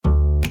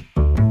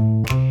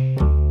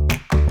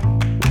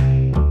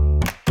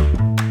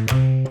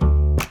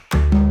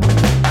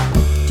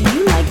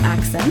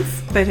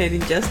but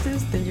hidden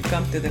justice, then you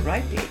come to the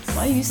right place.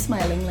 Why are you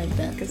smiling like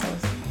that? Because I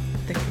was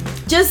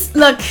thinking. Just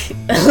look,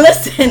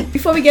 listen.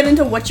 Before we get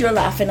into what you're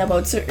laughing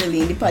about so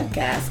early in the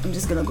podcast, I'm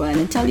just gonna go ahead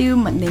and tell you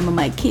my name of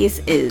my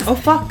case is Oh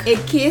fuck! a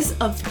case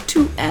of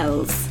 2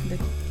 L's. The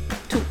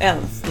 2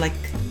 L's, like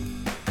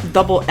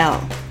double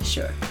L,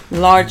 Sure,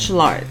 large.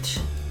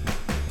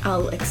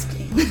 I'll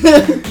explain.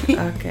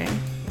 Okay.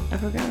 I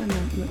forgot how I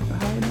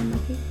know my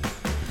case.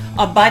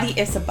 A body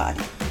is a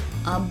body.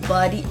 A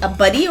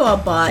buddy or a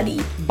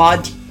body?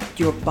 Body.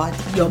 Your body.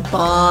 Your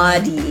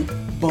body.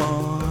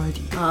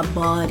 Body. A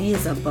body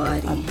is a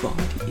body. A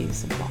body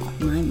is a body.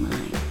 My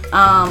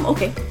mind.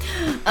 Okay.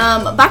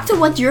 Back to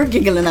what you're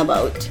giggling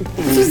about.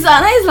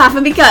 Susanna is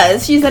laughing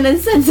because she's an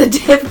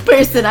insensitive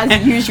person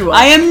as usual.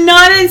 I am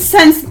not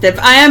insensitive.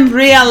 I am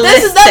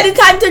realistic. This is not the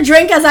time to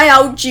drink as I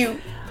out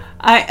you.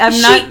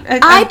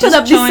 I put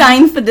up the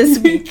sign for this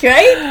week,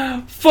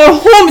 right? For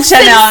whom,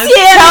 Chanel?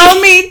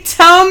 Sincerely.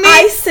 Tell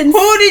me.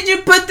 Who did you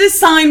put the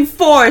sign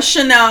for,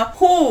 Chanel?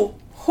 Who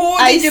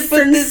did you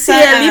put the sign?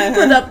 I sincerely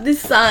put up the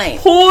sign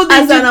Who did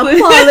as you an put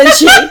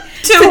apology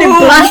to the who?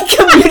 Black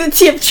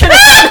community of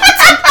Trinidad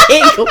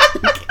and Tobago.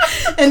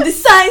 And the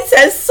sign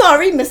says,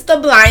 "Sorry,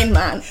 Mr. Blind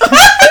Man."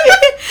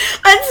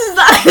 And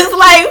Susanna is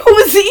like,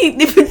 "Who's he?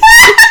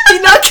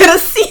 You're not gonna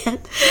see it."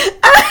 And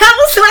I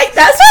was like,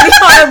 "That's really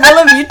horrible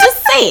of you to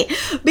say,"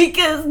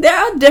 because there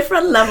are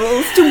different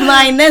levels to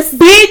blindness.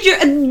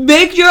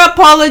 Make your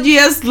apology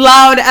as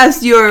loud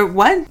as your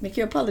what? Make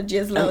your apology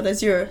as loud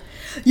as your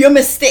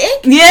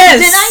mistake. Yes.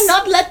 Did I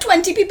not let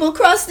 20 people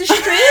cross the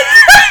street?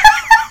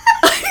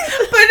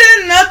 But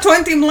then not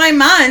 20 blind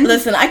man.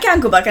 Listen, I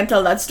can't go back and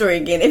tell that story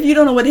again. If you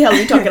don't know what the hell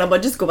we're talking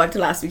about, just go back to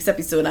last week's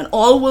episode and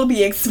all will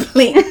be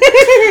explained.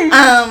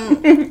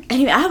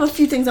 Anyway, I have a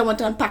few things I want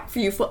to unpack for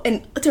you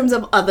in terms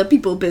of other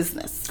people's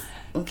business.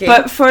 Okay.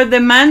 But for the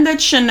man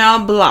that Chanel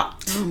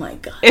blocked, oh my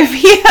god. if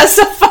he has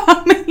a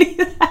family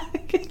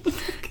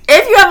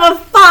if you have a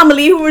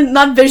family who are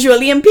not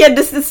visually impaired,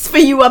 this is for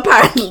you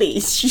apparently.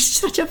 She's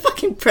such a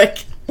fucking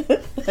prick. tell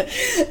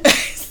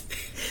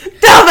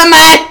the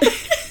man.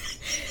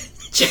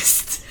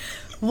 Just,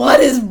 what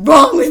is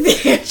wrong with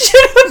you?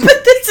 But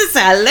this is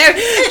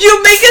hilarious.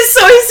 You make it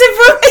so easy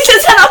for me.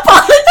 It's an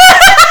apology.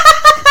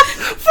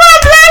 For a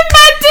blind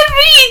man to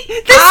read.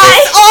 This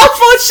is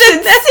awful shit.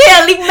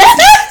 Sincerely meant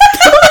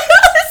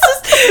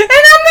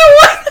and I'm the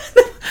one.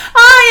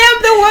 I am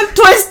the one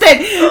twisted.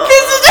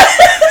 This is.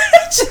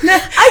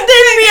 I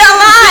didn't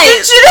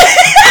realize.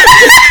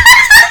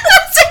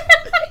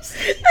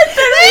 I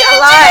didn't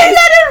realize.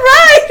 Let it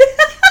ride.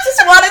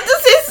 Just wanted to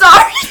say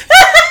sorry.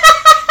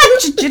 You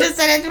should have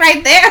said it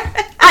right there.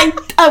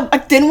 I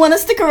didn't want to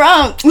stick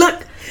around.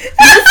 Look,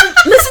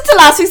 listen to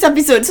last week's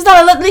episode. So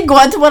now let me go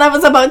on to what I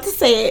was about to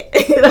say.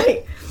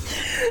 Like,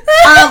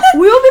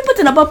 we will be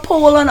putting up a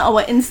poll on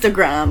our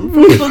Instagram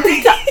for people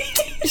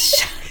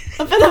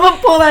to put up a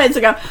poll on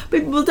Instagram for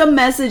people to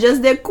message us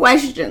their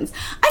questions.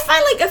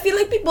 I feel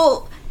like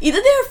people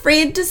either they're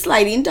afraid to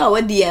slide into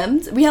our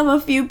DMs. We have a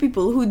few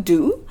people who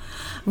do.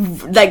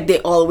 Like they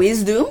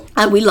always do,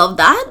 and we love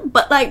that.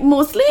 But like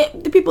mostly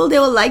the people, they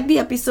will like the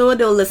episode,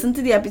 they'll listen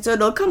to the episode,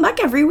 they'll come back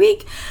every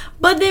week,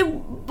 but they,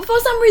 for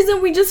some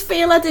reason, we just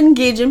fail at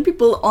engaging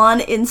people on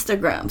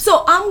Instagram.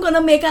 So I'm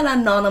gonna make an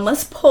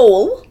anonymous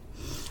poll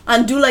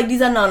and do like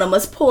these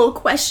anonymous poll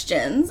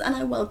questions, and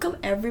I welcome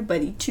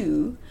everybody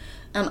to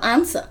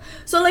answer.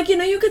 So like,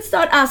 you could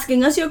start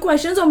asking us your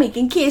questions or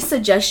making case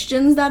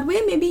suggestions that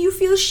way. Maybe you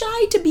feel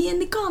shy to be in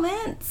the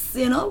comments.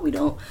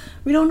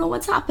 We don't know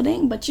what's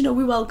happening, but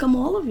we welcome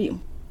all of you.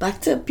 Back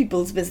to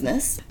people's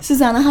business.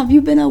 Susanna, have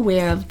you been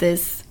aware of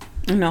this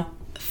No.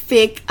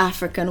 fake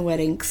African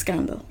wedding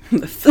scandal?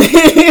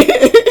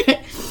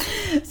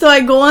 So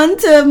I go on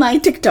to my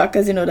TikTok,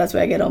 because that's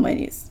where I get all my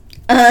news,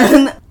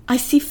 and I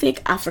see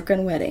fake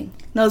African wedding.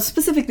 Now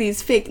specifically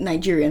it's fake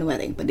Nigerian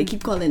wedding, but they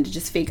keep calling it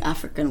just fake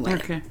African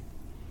wedding. Okay.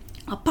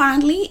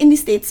 Apparently in the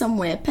States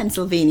somewhere,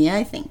 Pennsylvania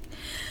I think,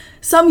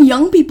 some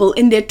young people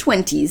in their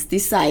 20s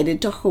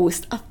decided to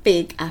host a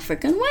fake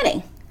African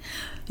wedding.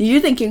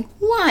 You're thinking,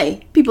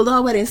 why? People don't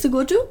have weddings to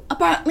go to?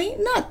 Apparently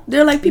not.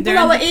 They're like, people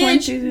our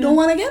age 20s, don't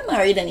want to get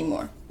married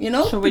anymore.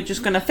 So we're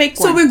just going to fake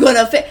one. So we're going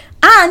to fake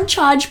and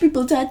charge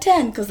people to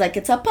attend because like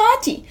it's a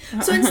party.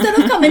 So instead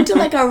of coming to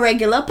like a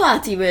regular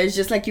party where it's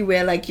just like you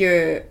wear like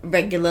your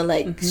regular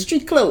like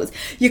street clothes,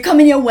 you come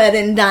in your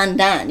wedding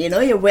dan.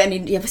 Your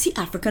wedding. You ever see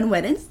African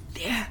weddings?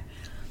 They're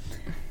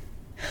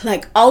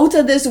like out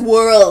of this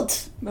world,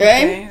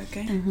 right?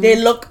 Okay. They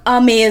look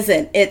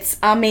amazing. It's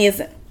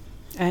amazing.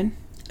 And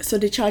so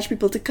they charge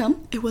people to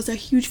come. It was a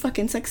huge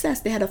fucking success.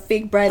 They had a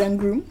fake bride and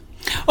groom.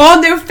 Oh,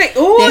 they're fake.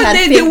 Oh,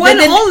 they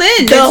went all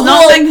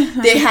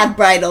in. They had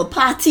bridal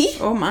party.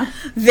 Oh my.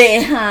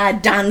 They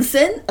had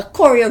dancing, a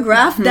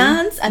choreographed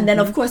dance, and then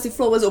of course the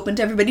floor was open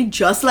to everybody,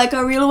 just like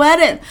a real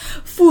wedding.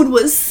 Food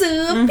was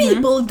served,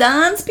 people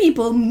danced,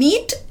 people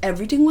meet.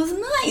 Everything was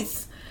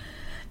nice.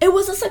 It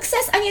was a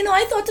success, and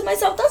I thought to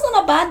myself, that's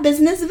not a bad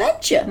business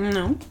venture.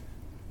 No.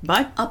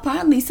 But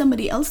apparently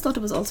somebody else thought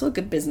it was also a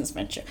good business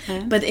venture.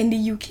 But in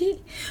the UK.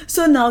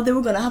 So now they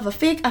were going to have a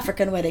fake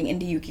African wedding in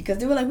the UK because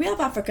they were like, we have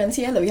Africans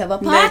here, we have a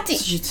party.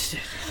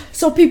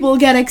 So people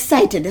get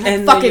excited. They're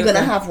like, fuck, you're going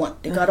to have one.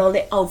 They got all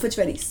their outfits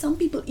ready. Some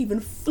people even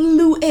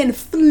flew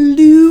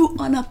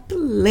on a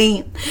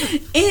plane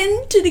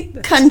into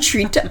the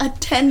country to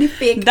attend the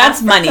fake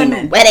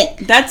African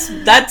wedding.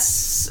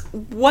 That's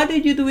what are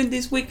you doing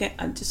this weekend?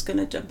 I'm just going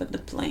to jump on the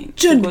plane.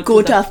 To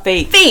go to a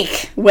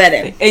fake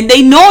wedding. And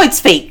they know it's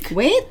fake.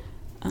 Wait.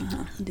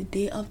 The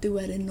day of the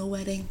wedding, no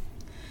wedding.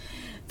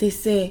 They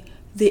say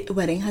the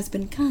wedding has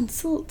been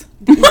cancelled.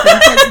 The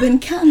event has been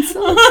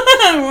cancelled.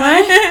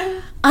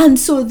 Right? And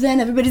so then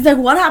everybody's like,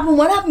 what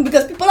happened?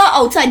 Because people are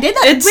outside. We're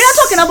not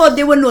talking about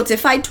they were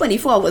notified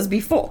 24 hours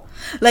before.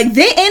 Like,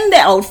 they in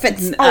their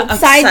outfits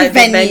outside the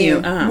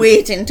venue.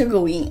 Waiting to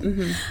go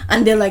in.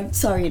 And they're like,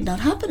 sorry, it's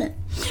not happening.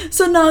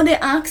 So now they're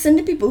asking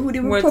the people who they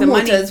were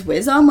promoters,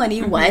 where's our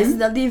money? Why is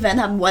that the event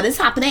happening? What is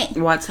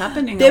happening? What's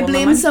happening? They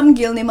blame some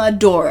girl named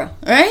Adora,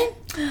 right?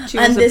 She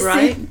was a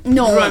bride?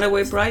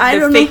 Runaway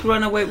bride? The fake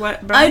runaway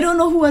bride? I don't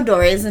know who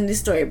Adora is in the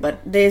story, but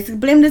they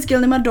blame this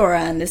girl named Adora,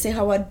 and they say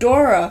how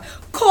Adora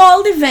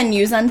called the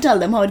venues and tell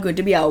them how it's going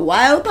to be a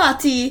wild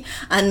party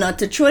and not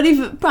to throw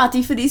the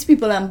party for these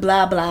people and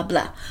blah, blah,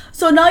 blah.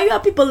 So now you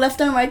have people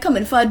left and right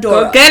coming for Adora.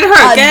 Go get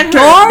her,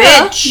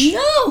 bitch.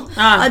 No.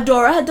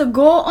 Adora had to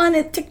go on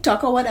a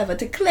TikTok or whatever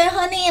to clear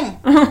her name.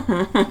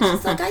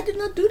 She's like, I did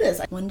not do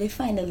this. When they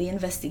finally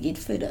investigate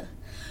further,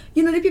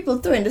 you know the people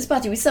throwing this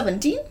party with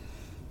 17?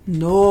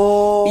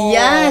 No.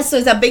 Yeah, so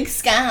it's a big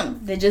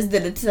scam. They just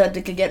did it so that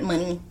they could get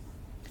money.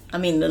 I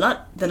mean, they're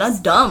not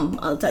dumb,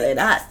 I'll tell you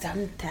that.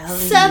 I'm telling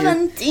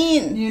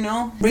 17. You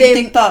know? Bring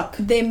TikTok.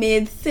 They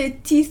made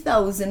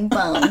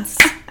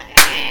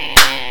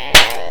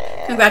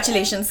 £30,000.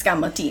 Congratulations,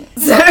 scammer teams.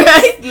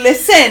 Right?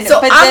 Listen.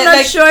 So I'm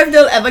not sure if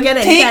they'll ever get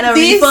any kind of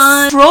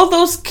refund. Throw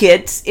those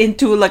kids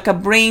into like a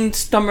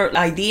brainstormer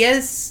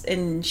ideas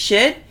and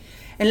shit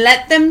and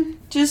let them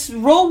just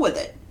roll with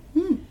it.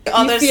 You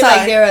feel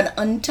like they're an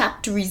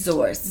untapped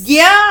resource.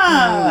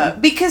 Yeah,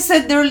 because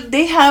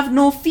they have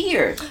no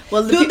fear.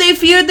 Well, do they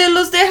fear they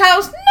lose their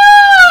house?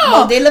 No.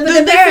 Well, they live with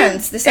their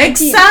parents.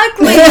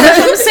 Exactly. That's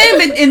what I'm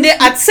saying.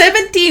 But at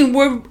 17,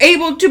 we're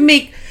able to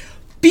make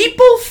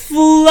people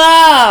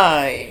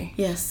fly.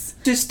 Yes.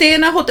 To stay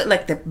in a hotel,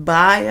 like they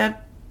buy a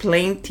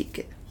plane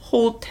ticket,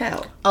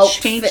 hotel,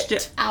 change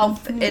the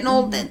outfit and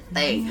all that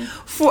thing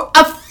for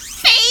a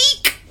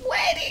fake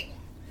wedding.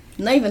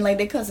 Not even like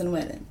their cousin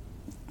wedding.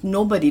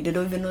 Nobody, they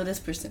don't even know this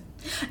person.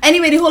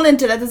 Anyway, the whole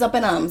internet is up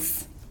in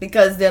arms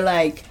because they're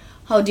like,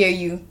 how dare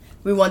you,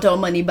 we want our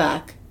money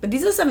back. But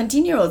these are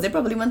 17-year-olds. They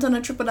probably went on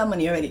a trip with that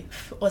money already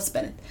or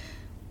spent it.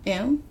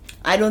 Yeah,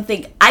 I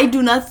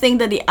do not think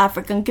that the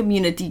African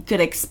community could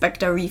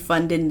expect a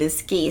refund in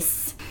this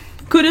case.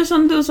 Kudos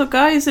on those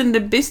guys in the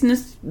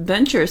business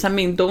ventures. I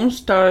mean, don't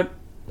start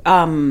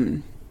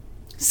scamming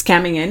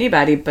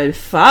anybody, but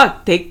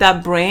fuck, take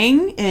that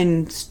brain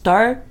and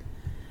start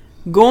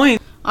going.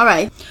 All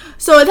right,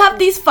 so it have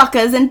these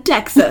fuckers in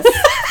Texas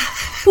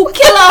who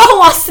kill a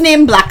horse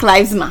named Black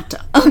Lives Matter.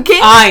 Okay,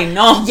 I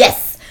know.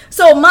 Yes.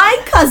 So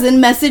my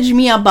cousin messaged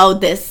me about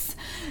this.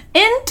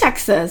 In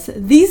Texas,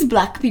 these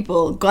black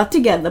people got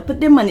together,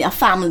 a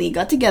family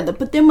got together,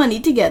 put their money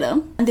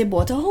together, and they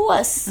bought a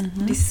horse.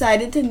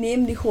 Decided to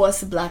name the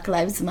horse Black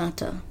Lives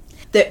Matter.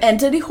 They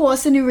entered the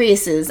horse in the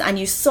races, and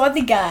you saw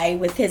the guy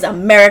with his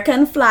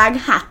American flag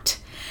hat.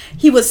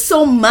 He was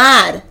so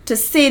mad to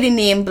say the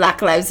name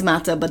Black Lives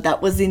Matter, but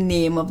that was the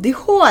name of the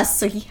horse.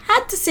 So he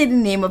had to say the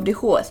name of the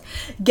horse.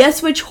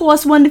 Guess which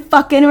horse won the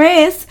fucking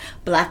race?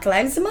 Black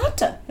Lives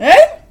Matter,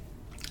 right?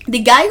 The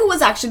guy who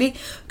was actually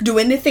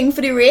doing the thing for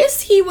the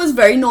race, he was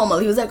very normal.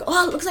 He was like,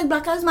 oh, it looks like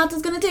Black Lives Matter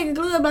is going to take it.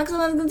 Black Lives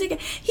Matter is going to take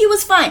it. He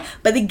was fine.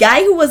 But the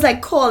guy who was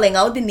like calling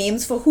out the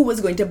names for who was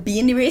going to be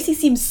in the race, he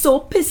seemed so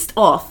pissed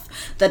off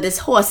that this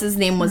horse's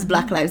name was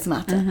Black Lives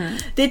Matter.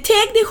 They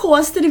take the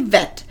horse to the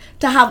vet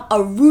to have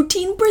a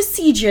routine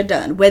procedure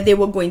done where they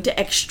were going to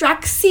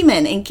extract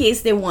semen in case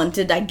they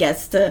wanted, I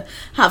guess, to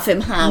have him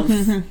have,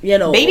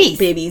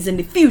 babies in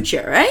the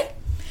future, right?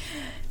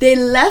 They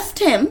left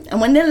him,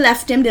 and when they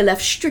left him, they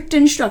left strict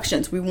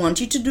instructions. We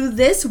want you to do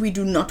this. We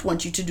do not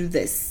want you to do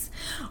this.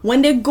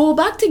 When they go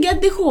back to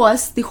get the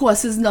horse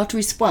is not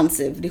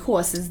responsive. The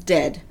horse is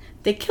dead.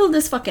 They killed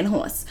this fucking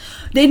horse.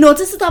 They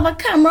noticed it have a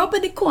camera up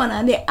in the corner,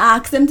 and they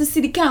asked them to see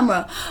the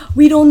camera.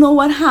 We don't know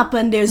what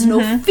happened. There's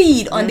no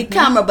feed on the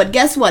camera. But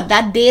guess what?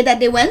 That day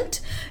that they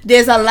went,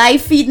 there's a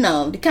live feed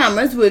now. The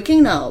camera's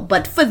working now.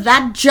 But for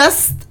that,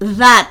 just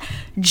that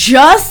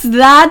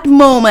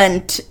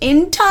moment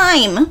in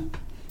time,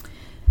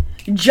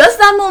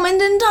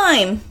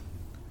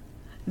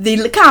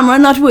 the camera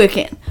not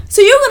working.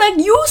 So you're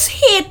gonna you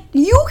hate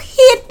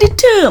the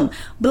term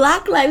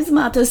Black Lives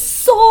Matter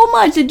so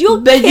much that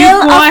you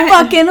kill a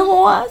fucking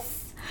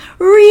horse?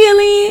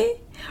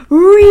 Really?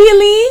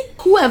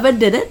 Whoever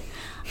did it,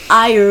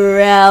 I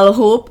real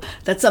hope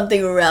that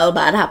something real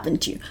bad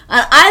happened to you.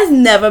 And I'll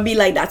never be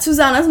like that.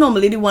 Susanna's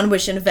normally the one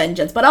wishing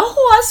vengeance. But a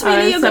horse,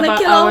 really? You're going to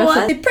kill a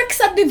horse? The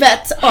pricks at the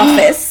vet's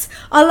office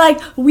are like,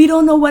 we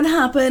don't know what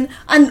happened.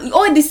 And,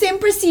 the same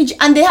procedure.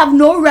 And they have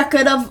no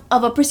record of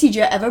a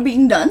procedure ever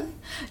being done.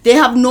 They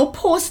have no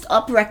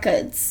post-op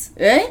records,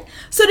 right?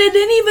 So they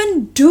didn't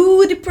even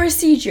do the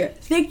procedure.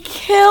 They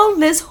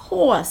killed this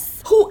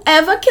horse.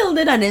 Whoever killed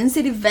it, I didn't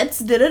say the vets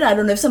did it. I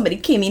don't know if somebody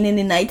came in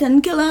the night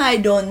and killed her. I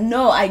don't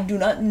know. I do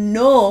not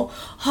know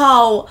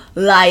how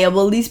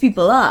liable these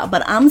people are.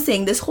 But I'm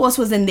saying this horse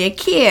was in their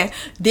care.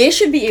 They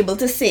should be able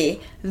to say,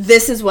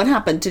 this is what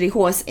happened to the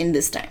horse in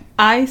this time.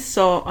 I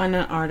saw on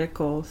an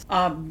article,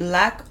 a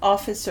black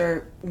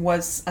officer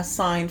was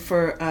assigned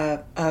for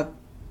a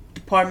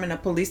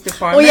police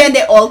department. Oh yeah,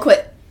 they all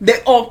quit.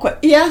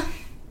 Yeah.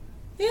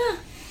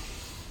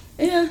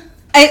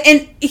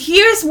 And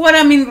here's what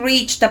I'm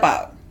enraged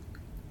about.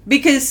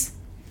 Because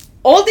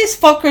all these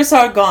fuckers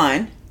are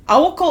gone. I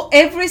will call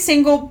every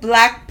single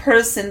black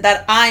person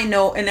that I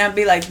know and I'll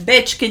be like,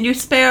 bitch, can you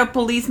spare a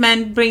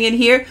policeman, bring it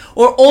here?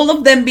 Or all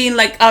of them being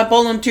like, I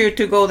volunteer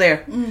to go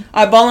there.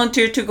 I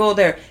volunteer to go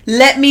there.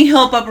 Let me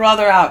help a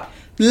brother out.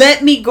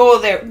 Let me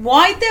go there.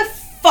 Why the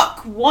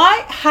fuck?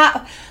 Why?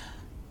 How?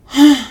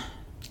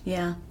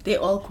 Yeah, they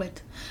all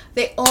quit.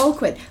 They all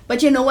quit.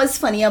 But you know what's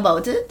funny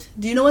about it?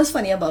 Do you know what's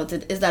funny about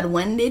it? Is that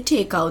when they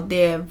take out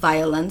their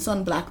violence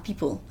on black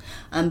people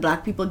and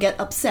black people get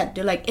upset,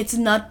 they're like, it's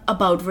not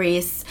about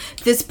race.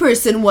 This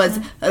person was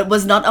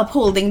not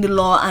upholding the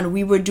law and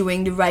we were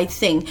doing the right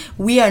thing.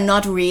 We are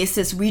not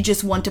racist. We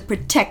just want to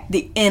protect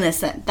the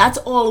innocent. That's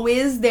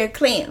always their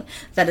claim,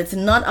 that it's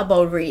not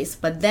about race.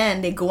 But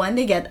then they go and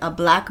they get a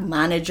black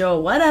manager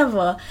or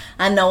whatever,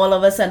 and now all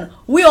of a sudden,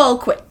 we all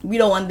quit. We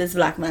don't want this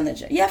black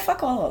manager. Yeah,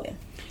 fuck all of them.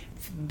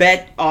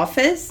 Vet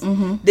office,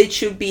 they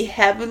should be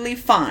heavily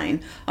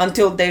fined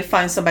until they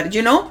find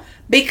somebody,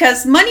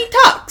 because money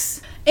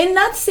talks. In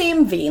that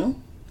same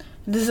vein,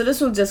 this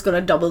was just gonna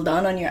double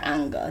down on your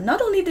anger.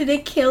 Not only did they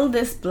kill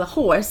this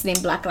horse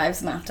named Black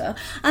Lives Matter,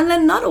 and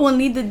then not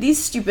only did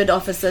these stupid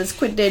officers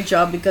quit their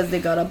job because they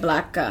got a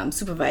black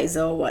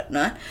supervisor or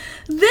whatnot,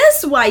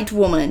 this white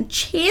woman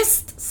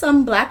chased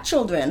some black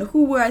children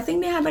who were, I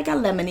think they had like a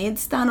lemonade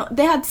stand.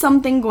 They had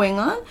something going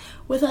on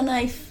with a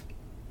knife.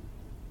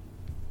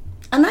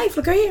 A knife,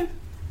 look right here.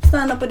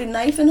 Stand up with a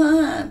knife in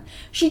her hand.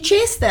 She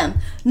chased them.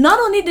 Not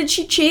only did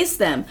she chase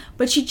them,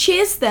 but she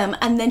chased them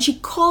and then she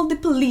called the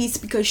police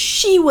because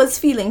she was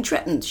feeling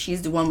threatened.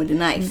 She's the one with the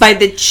knife. By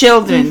the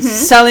children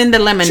selling the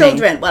lemonade.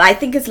 Children. Well, I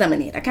think it's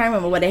lemonade. I can't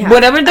remember what they have.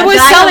 Whatever they were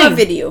selling.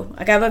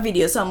 I have a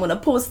video, so I'm going to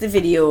post the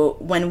video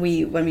when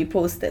we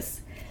post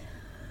this.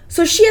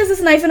 So she has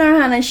this knife in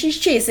her hand and she's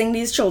chasing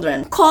these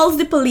children. Calls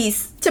the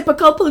police.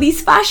 Typical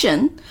police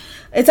fashion.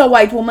 It's a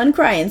white woman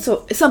crying,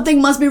 so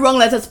something must be wrong,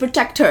 let us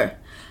protect her.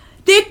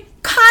 They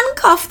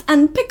handcuffed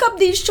and pick up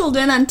these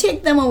children and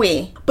take them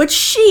away. But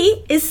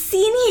she is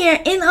seen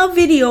here in a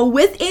video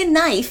with a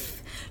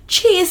knife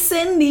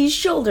chasing these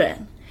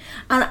children.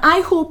 And I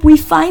hope we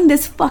find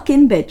this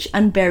fucking bitch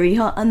and bury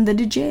her under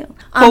the jail.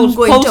 I'm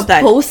going to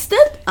post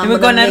it. We're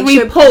going to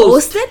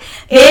repost it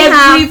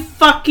every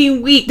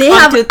fucking week. They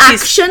have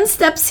action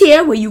steps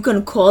here where you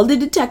can call the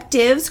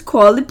detectives,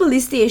 call the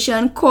police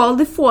station, call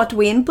the Fort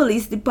Wayne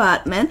Police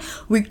Department.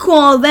 We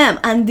call them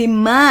and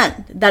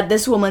demand that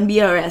this woman be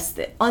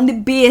arrested on the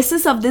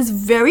basis of this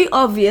very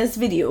obvious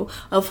video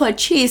of her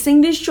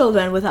chasing these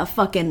children with a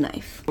fucking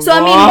knife. So,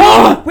 I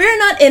mean, we're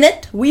not in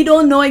it. We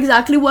don't know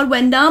exactly what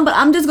went down, but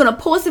I'm just going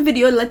to post the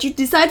video, let you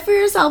decide for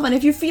yourself, and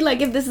if you feel like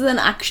if this is an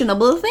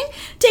actionable thing,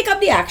 take up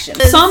the action.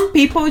 Some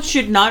people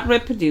should not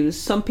reproduce.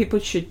 Some people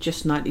should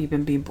just not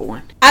even be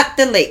born. At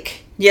the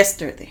lake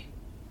yesterday,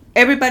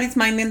 everybody's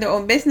minding their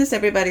own business.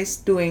 Everybody's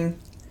doing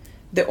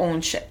their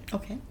own shit.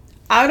 Okay.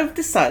 Out of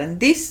the sudden,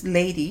 this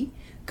lady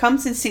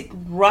comes and sits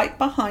right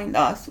behind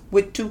us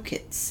with two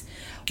kids.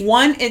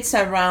 One is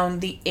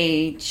around the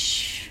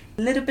age,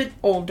 a little bit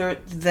older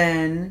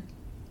than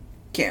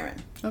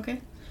Karen.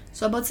 Okay.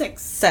 So about 6.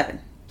 7.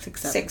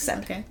 6,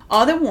 7. Okay.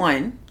 Other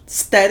one,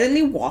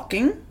 steadily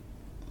walking,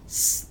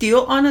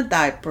 still on a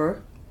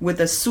diaper with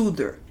a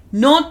soother.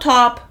 No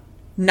top,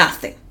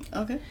 nothing.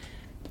 Okay.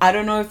 I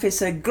don't know if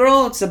it's a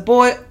girl, it's a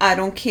boy, I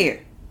don't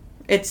care.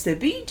 It's the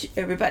beach,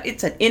 everybody,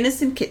 it's an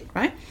innocent kid,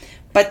 right?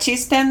 But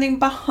she's standing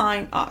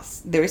behind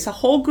us. There is a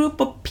whole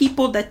group of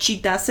people that she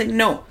doesn't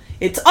know.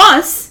 It's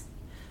us,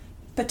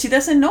 but she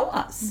doesn't know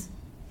us.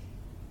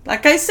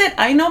 Like I said,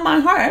 I know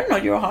my heart, I don't know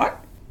your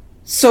heart.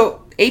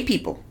 So, 8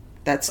 people.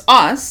 That's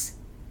us.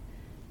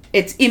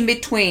 It's in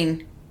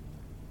between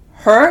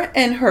her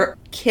and her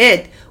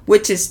kid,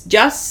 which is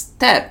just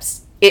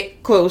steps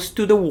close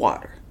to the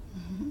water.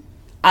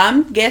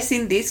 I'm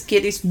guessing this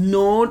kid is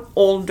no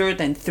older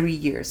than 3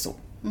 years old.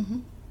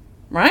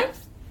 Right?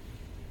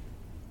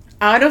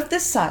 Out of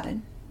the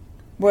sudden,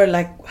 we're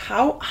like,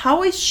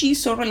 how is she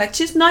so relaxed?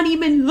 She's not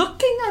even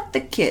looking at the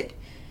kid.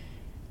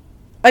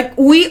 Like,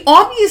 we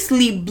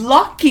obviously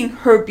blocking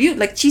her view.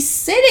 Like, she's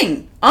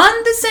sitting on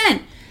the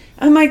sand.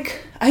 I'm like,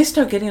 I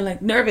start getting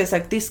like nervous,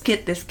 like this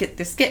kid.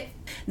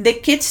 The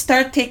kids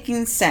start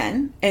taking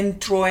sand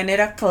and throwing it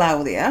at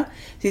Claudia.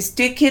 These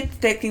two kids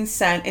taking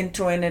sand and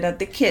throwing it at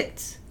the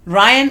kids.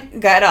 Ryan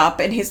got up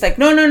and he's like,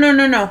 no.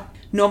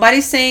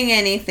 Nobody's saying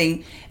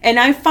anything. And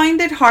I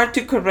find it hard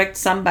to correct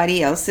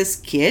somebody else's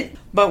kid.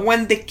 But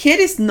when the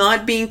kid is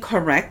not being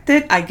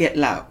corrected, I get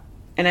loud.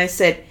 And I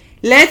said,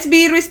 let's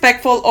be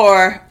respectful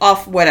or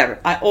of whatever.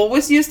 I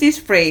always use this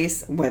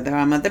phrase, whether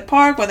I'm at the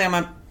park, whether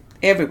I'm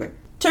everywhere.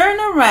 Turn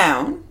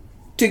around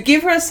to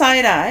give her a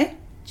side eye.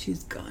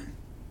 She's gone.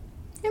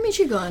 I mean,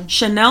 she's gone.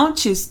 Chanel,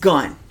 she's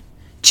gone.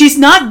 She's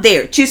not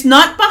there. She's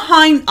not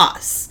behind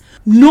us.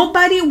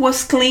 Nobody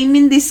was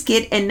claiming this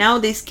kid, and now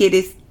this kid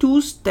is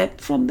 2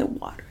 steps from the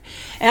water.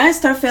 And I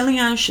start feeling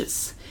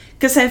anxious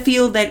because I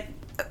feel that,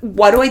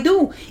 what do I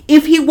do?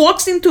 If he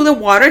walks into the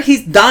water,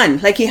 he's done.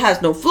 Like, he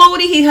has no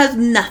floaty, he has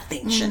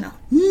nothing, Chanel.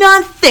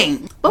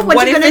 Nothing. But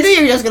what you gonna do?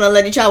 You're just gonna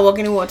let the child walk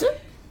in the water?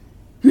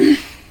 So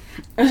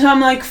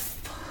I'm like,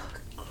 fuck.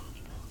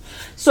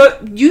 So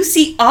you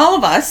see all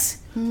of us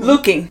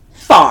looking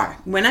far.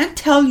 When I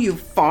tell you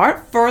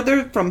far,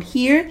 further from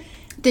here.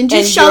 Didn't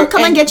you shout,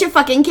 come and get your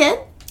fucking kid?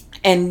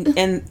 And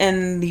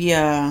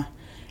the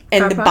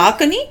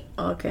balcony.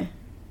 Okay.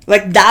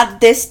 Like that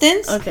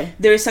distance. Okay.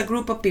 There is a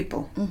group of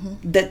people.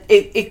 That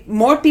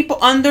more people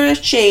under the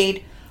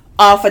shade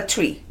of a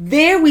tree.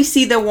 There we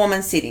see the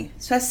woman sitting.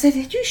 So I said,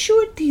 are you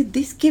sure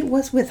this kid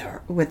was with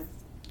her? With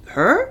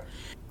her?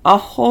 A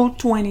whole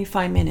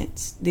 25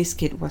 minutes this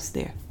kid was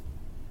there.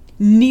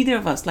 Neither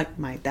of us, like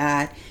my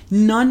dad,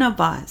 none of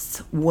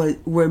us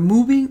were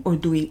moving or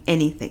doing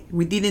anything.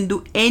 We didn't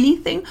do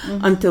anything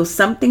until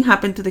something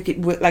happened to the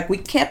kid. Like, we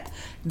kept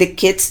the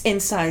kids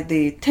inside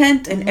the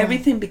tent and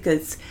everything,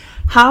 because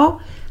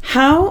how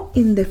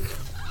in the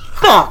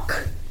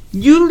fuck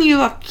you leave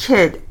a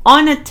kid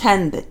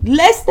unattended,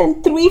 less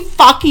than 3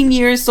 fucking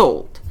years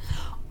old,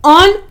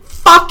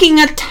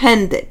 unfucking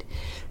attended,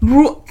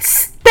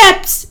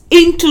 steps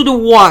into the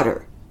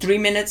water. 3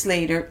 minutes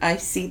later, I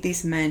see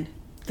this man.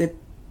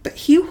 But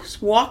he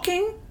was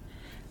walking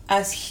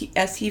as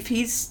if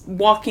he's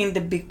walking the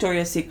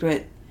Victoria's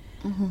Secret.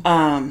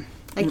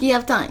 Like he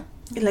have time.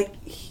 Like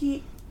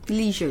he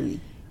leisurely.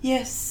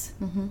 Yes.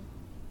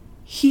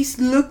 He's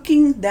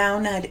looking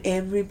down at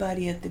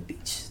everybody at the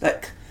beach.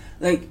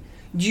 Like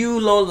you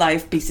low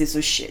life pieces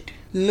of shit.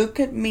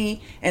 Look at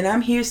me, and I'm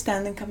here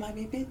standing. Come at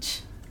me,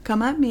 bitch.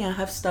 Come at me. I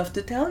have stuff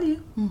to tell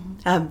you.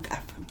 I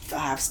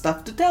have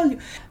stuff to tell you.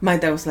 My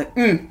dad was like,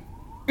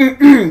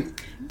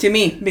 to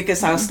me,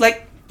 because I was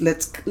like,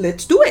 let's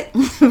do it.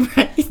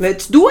 Right.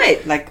 Let's do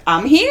it. Like,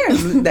 I'm here.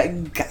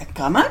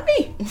 Come at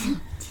me.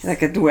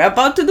 Like, we're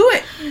about to do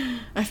it.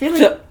 I feel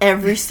like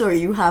every story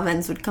you have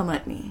ends with come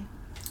at me.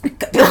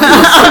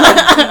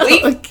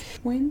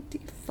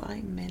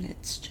 25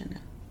 minutes,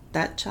 Jenna.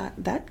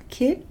 That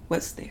kid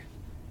was there.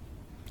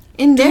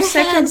 In their 2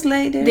 seconds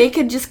later, they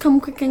could just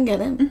come quick and get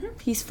him.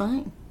 He's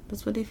fine.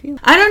 That's what they feel.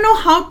 I don't know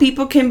how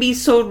people can be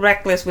so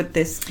reckless with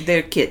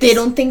their kids. They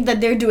don't think that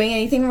they're doing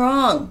anything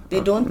wrong. They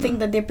don't think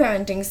that their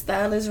parenting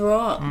style is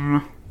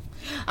wrong.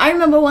 I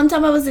remember one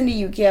time I was in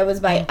the UK. I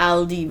was by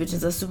Aldi, which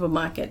is a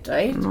supermarket,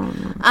 right?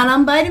 And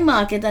I'm by the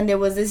market, and there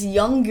was this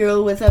young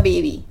girl with a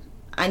baby.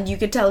 And you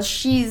could tell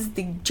she's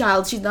the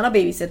child. She's not a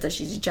babysitter.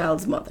 She's the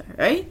child's mother,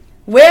 right?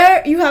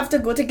 Where you have to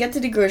go to get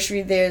to the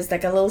grocery, there's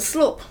like a little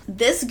slope.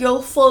 This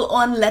girl full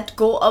on let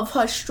go of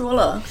her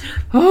stroller.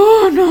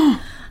 Oh, no.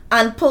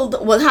 And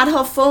had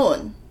her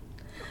phone.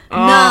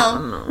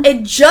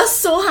 It just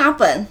so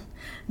happened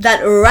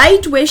that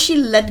right where she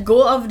let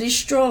go of the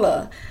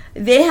stroller,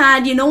 they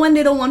had, when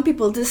they don't want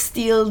people to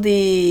steal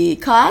the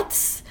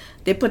carts,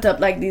 they put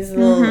up like these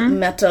little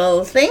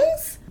metal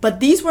things. But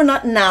these were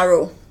not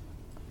narrow.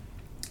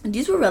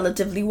 These were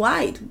relatively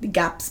wide, the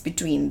gaps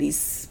between these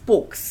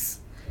spokes.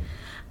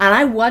 And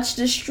I watched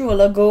the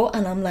stroller go,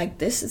 and I'm like,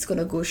 this is going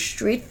to go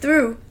straight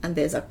through. And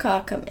there's a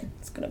car coming.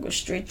 It's going to go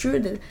straight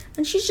through.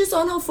 And she's just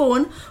on her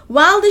phone.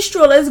 While the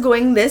stroller is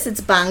going it's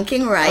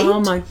banking right.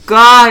 Oh, my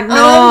God, no. And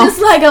I'm just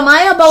like, am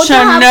I about to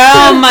have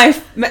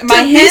to... my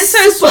hands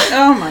are...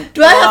 Oh, my God.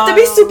 Do I have to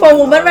be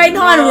Superwoman right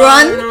now and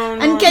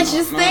run and catch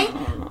this thing?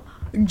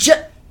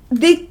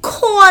 The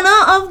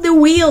corner of the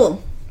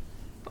wheel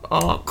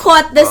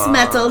caught this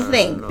metal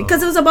thing.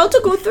 Because it was about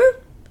to go through.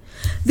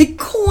 The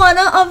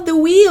corner of the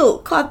wheel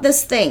caught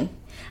this thing.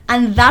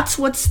 And that's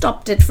what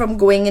stopped it from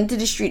going into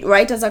the street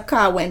right as a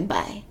car went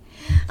by.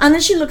 And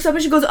then she looks up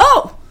and she goes,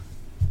 oh!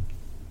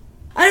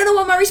 I don't know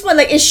what my response.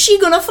 Like, is she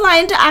gonna fly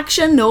into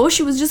action? No,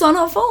 she was just on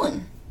her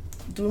phone.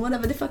 Doing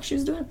whatever the fuck she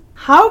was doing.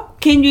 How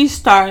can you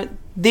start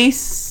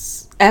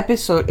this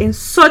episode in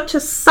such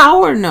a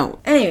sour note?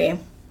 Anyway,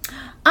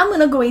 I'm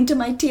gonna go into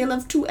my tale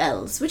of 2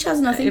 L's, which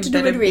has nothing to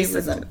do with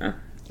racism.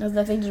 Has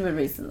nothing to do with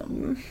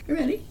racism. You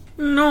ready?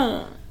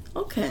 No.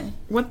 Okay.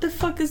 What the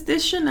fuck is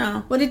this,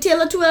 Chanel? What, the tale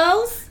of 2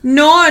 L's?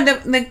 No,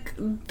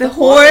 the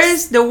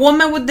horse, the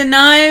woman with the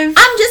knife.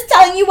 I'm just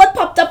telling you what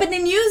popped up in the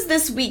news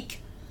this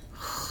week.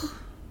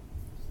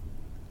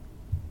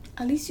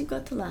 At least you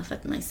got to laugh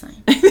at my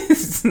sign.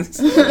 This is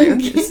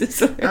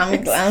hilarious.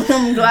 I'm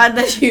glad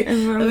that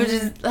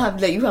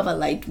you have a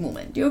light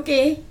moment. You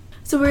okay?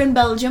 So we're in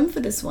Belgium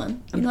for this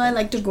one. You know, I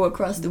like to go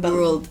across the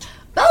world.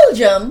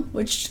 Belgium,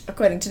 which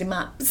according to the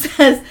map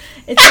says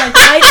it's like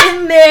right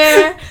in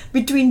there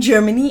between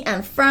Germany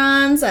and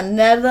France and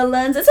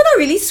Netherlands. It's in a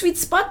really sweet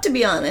spot, to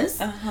be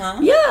honest.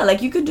 Yeah,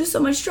 like you could do so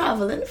much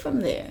traveling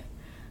from there.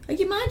 Like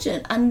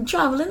imagine, and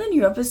traveling in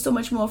Europe is so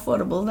much more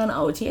affordable than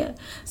out here.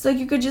 So like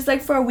you could just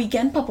like for a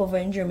weekend pop over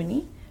in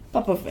Germany,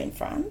 pop over in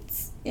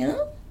France. You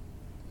know,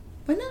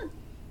 why not?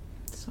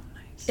 So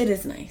nice. It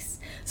is nice.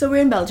 So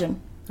we're in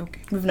Belgium.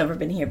 Okay. We've never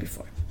been here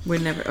before. We're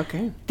never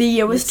okay. The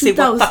year was Let's see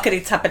 2000. what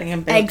fuckery's happening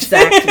in Belgium.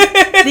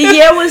 Exactly. The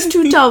year was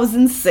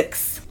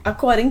 2006.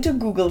 According to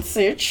Google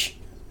search,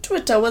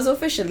 Twitter was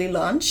officially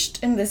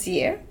launched in this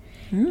year.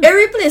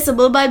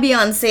 Irreplaceable by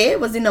Beyonce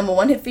was the number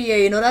one hit for the year.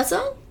 You know that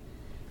song?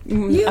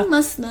 You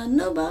must not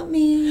know about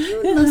me.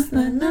 You must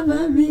not know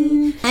about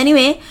me.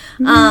 Anyway,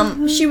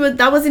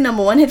 that was the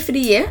number one hit for the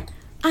year.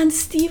 And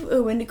Steve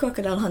Irwin, the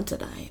crocodile hunter,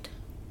 died.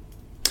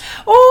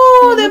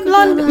 Oh, the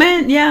blonde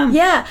man. Yeah.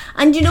 Yeah,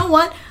 and you know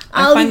what?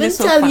 I'll even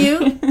so tell funny.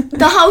 you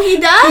how he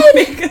died.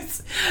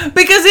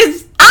 because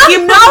it's.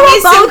 I'm now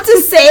about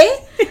to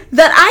say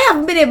that I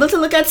haven't been able to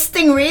look at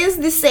stingrays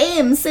the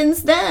same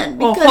since then.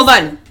 Oh, Because hold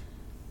on.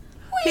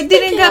 He He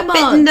didn't get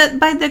bitten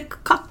by the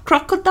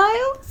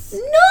crocodiles?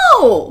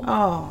 No.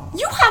 Oh.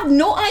 You have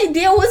no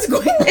idea what's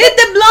going on. It's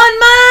the blonde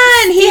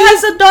man. He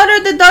has a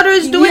daughter. The daughter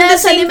is doing the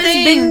same her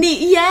name thing. is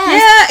Bindi.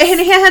 Yes. Yeah, and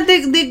he had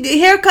the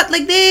haircut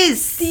like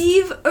this.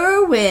 Steve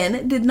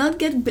Irwin did not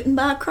get bitten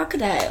by a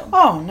crocodile.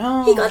 Oh,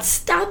 no. He got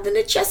stabbed in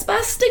the chest by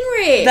a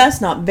stingray.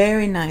 That's not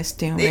very nice,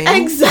 Stingray.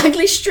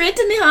 Exactly, straight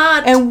in the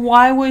heart. And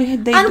why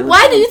would they And do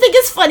why that? do you think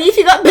it's funny if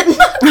he got bitten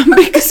by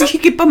Because you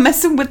keep on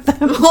messing with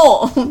them.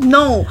 Oh,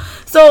 no.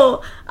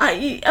 So,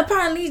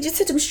 apparently, you just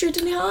hit him straight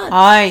in the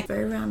heart.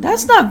 Very random.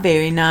 That's not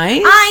very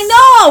nice. I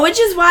know, which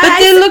is why But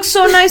they look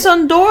so nice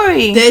on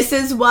Dory. This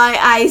is why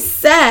I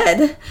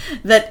said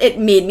that it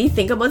made me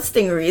think about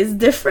stingrays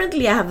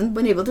differently. I haven't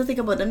been able to think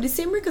about them the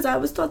same way because I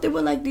always thought they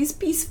were like these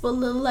peaceful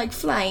little like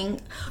flying,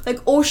 like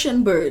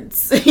ocean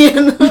birds, you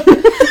know?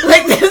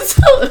 Like that's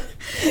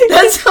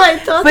how I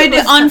thought. But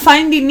on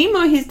Finding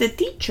Nemo, he's the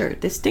teacher.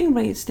 The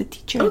stingray is the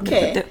teacher.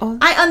 Okay,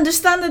 I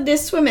understand that they're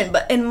swimming,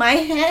 but in my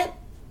head,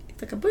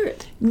 it's like a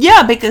bird.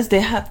 Yeah, because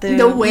they have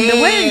the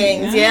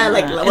wings. Yeah,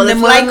 like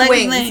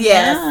wings.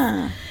 Yes.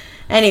 Yeah.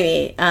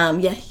 Anyway,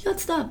 he got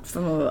stabbed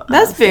from a.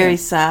 That's very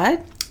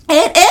sad.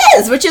 It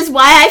is, which is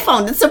why I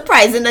found it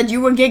surprising that you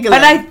were giggling.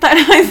 But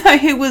I thought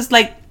he was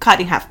like cut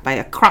in half by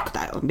a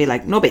crocodile and be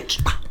like, no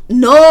bitch.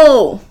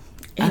 No.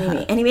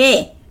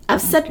 Anyway,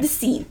 I've set the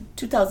scene.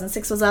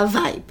 2006 was our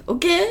vibe,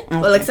 okay?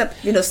 Well, except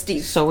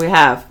Steve. So we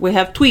have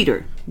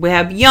Tweeter, we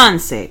have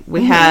Beyonce,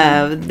 we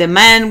have the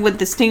man with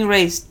the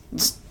stingrays.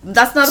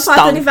 That's not a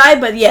part of the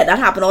vibe, but yeah, that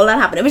happened. All that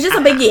happened. It was just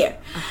a big year.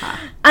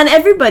 And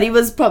everybody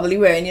was probably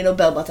wearing,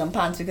 bell-bottom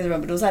pants because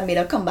remember those had made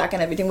a comeback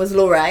and everything was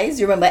low-rise.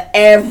 You remember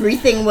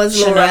everything was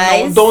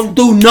low-rise. No,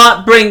 do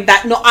not bring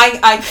that. No,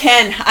 I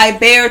can. I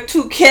bear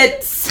 2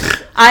 kids.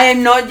 I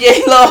am not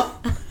J-Lo.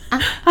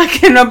 I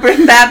cannot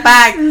bring that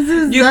back.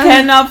 You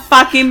cannot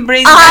fucking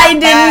bring that I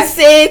didn't back.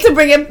 say to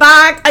bring it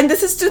back. And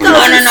this is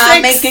 2006. No.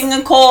 I'm making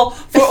a call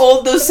for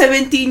all those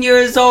 17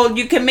 years old.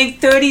 You can make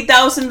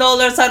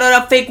 $30,000 out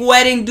of a fake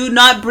wedding. Do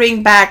not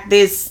bring back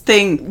this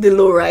thing. The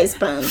low-rise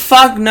pants.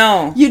 Fuck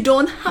no. You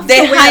don't have The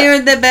to wear. higher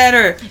the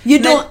better. You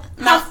don't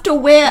have to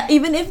wear,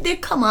 even if they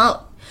come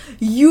out.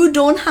 You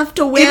don't have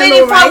to wear Even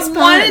if low-rise I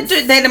pants.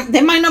 wanted to,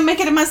 they might not make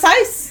it in my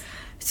size.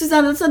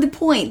 Susanna, that's not the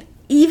point.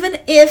 Even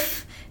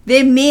if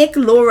they make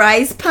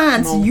low-rise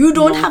pants, you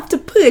don't have to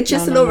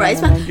purchase low-rise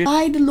pants.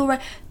 Buy the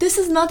low-rise. This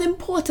is not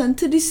important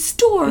to the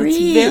story.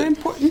 It's very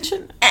important.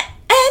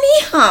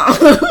 Anyhow,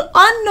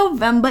 on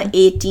November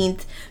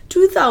 18th,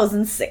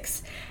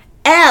 2006,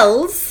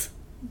 Els,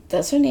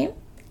 that's her name,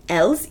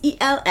 Els,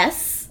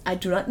 E-L-S. I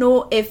do not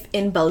know if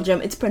in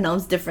Belgium it's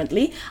pronounced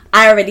differently.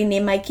 I already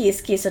named my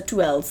case of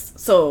 2 L's.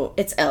 So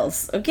it's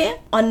Els, okay?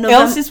 On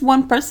November, Els is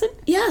one person?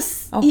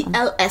 yes, Oh.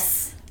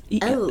 E-L-S.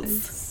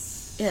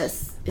 Els.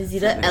 Yes. Is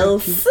either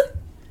Els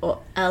or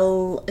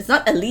El. It's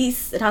not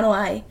Elise. It had no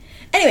I.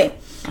 Anyway,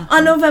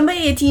 on November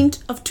 18th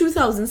of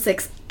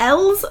 2006,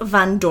 Els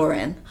Van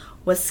Doren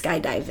was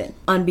skydiving.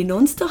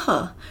 Unbeknownst to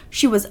her,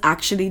 she was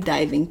actually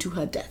diving to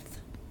her death.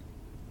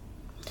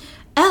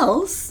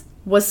 Els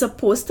was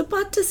supposed to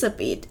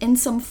participate in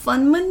some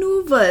fun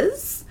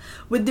maneuvers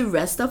with the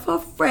rest of her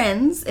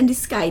friends in the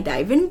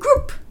skydiving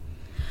group.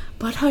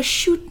 But her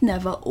chute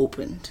never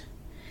opened,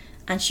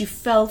 and she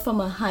fell from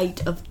a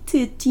height of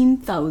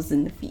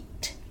 13,000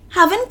 feet.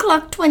 Having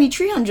clocked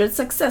 2,300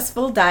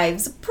 successful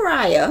dives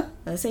prior,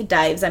 when I say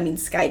dives, I mean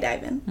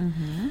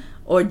skydiving,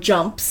 or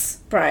jumps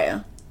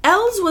prior,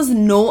 Els was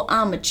no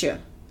amateur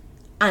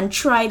and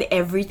tried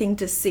everything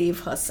to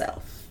save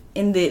herself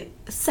in the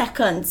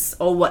seconds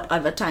or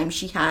whatever time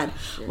she had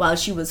while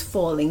she was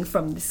falling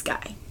from the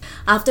sky.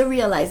 After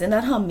realizing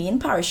that her main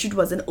parachute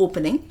wasn't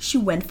opening, she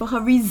went for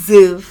her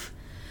reserve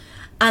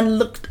and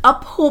looked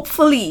up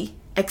hopefully,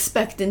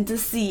 expecting to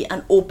see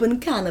an open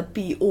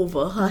canopy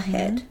over her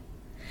head.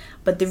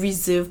 But the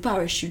reserve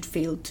parachute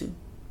failed too.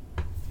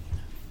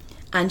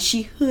 And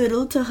she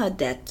hurtled to her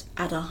death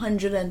at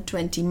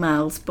 120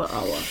 miles per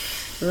hour,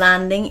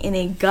 landing in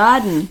a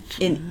garden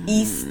in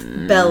East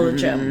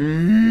Belgium.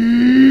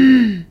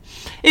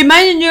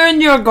 Imagine you're in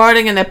your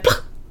garden and a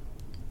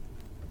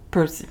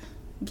person.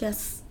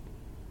 Yes.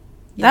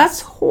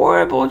 That's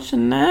horrible,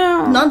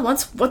 Chanel. Not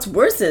what's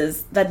worse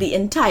is that the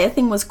entire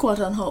thing was caught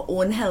on her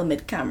own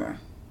helmet camera.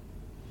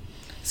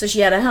 So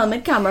she had a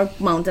helmet camera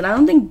mounted. I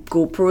don't think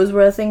GoPros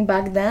were a thing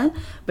back then,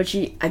 but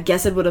I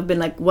guess it would have been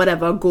like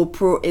whatever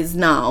GoPro is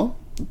now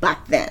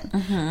back then.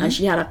 And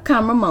she had a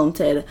camera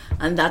mounted,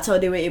 and that's how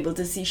they were able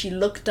to see. She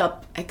looked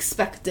up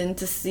expecting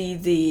to see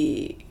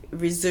the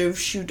reserve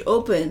chute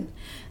open,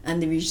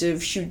 and the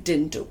reserve chute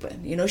didn't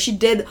open. You know, she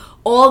did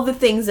all the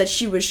things that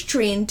she was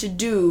trained to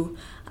do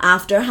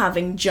after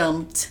having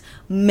jumped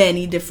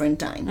many different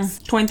times.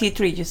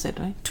 23, you said,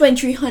 right?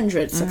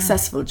 2,300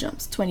 successful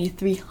jumps.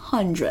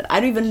 2,300. I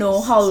don't even know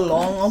how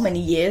long or many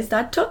years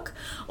that took,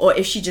 or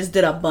if she just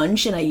did a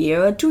bunch in a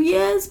year or 2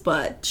 years,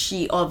 but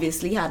she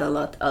obviously had a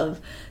lot of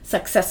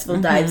successful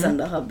dives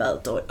under her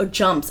belt, or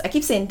jumps. I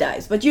keep saying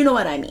dives, but you know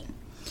what I mean.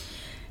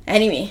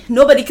 Anyway,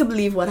 nobody could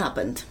believe what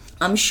happened.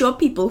 I'm sure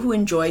people who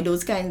enjoy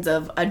those kinds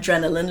of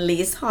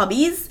adrenaline-laced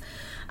hobbies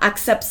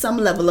accept some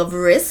level of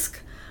risk,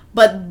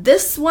 but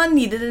this one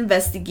needed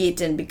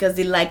investigating because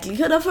the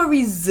likelihood of a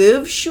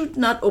reserve chute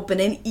not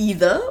opening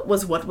either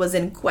was what was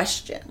in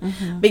question.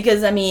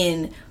 Because, I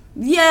mean,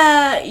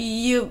 yeah,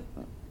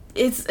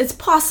 it's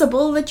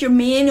possible that your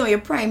main or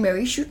your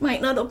primary chute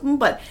might not open,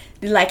 but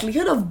the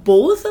likelihood of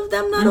both of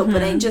them not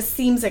opening just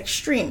seems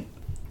extreme.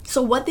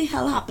 So what the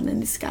hell happened in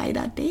the sky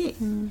that day?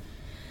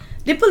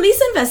 The police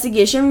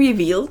investigation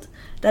revealed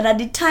that at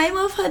the time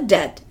of her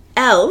death,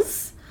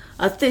 Els,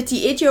 a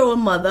 38-year-old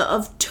mother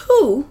of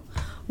 2,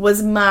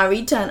 was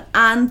married to an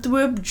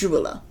Antwerp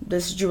jeweler.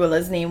 This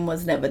jeweler's name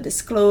was never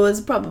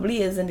disclosed,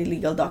 probably is in the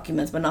legal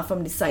documents, but not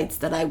from the sites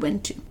that I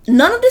went to.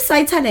 None of the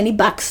sites had any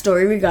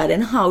backstory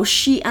regarding how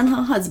she and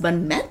her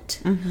husband met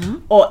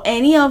or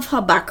any of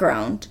her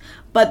background,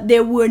 but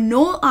there were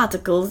no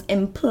articles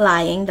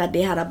implying that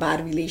they had a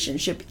bad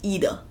relationship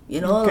either. You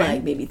know,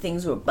 like maybe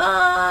things were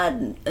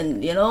bad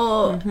and you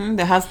know...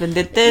 The husband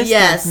did this.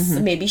 Yes,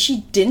 maybe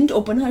she didn't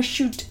open her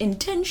chute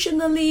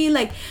intentionally.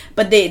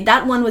 But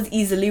that one was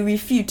easily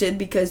refuted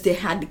because they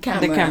had the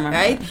camera,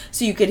 right?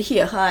 So you could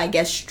hear her, I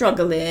guess,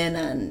 struggling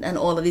and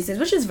all of these things,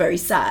 which is very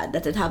sad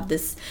that it have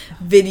this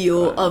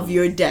video of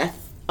your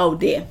death out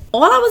there.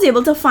 All I was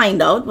able to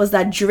find out was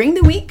that during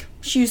the week,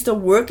 she used to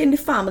work in the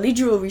family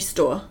jewelry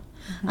store.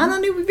 And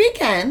on the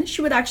weekend,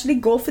 she would actually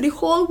go for the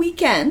whole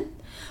weekend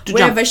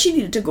wherever she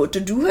needed to go to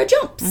do her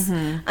jumps.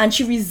 And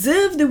she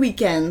reserved the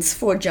weekends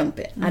for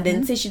jumping. I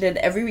didn't say she did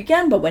every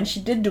weekend, but when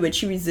she did do it,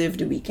 she reserved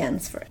the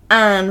weekends for it.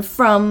 And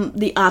from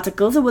the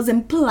articles, it was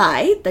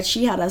implied that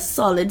she had a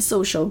solid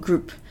social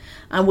group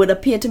and would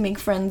appear to make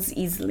friends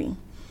easily.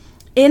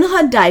 In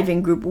her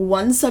diving group,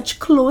 one such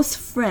close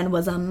friend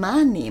was a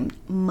man named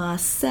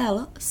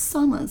Marcel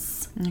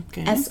Somers.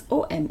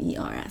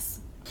 S-O-M-E-R-S.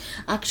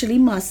 Actually,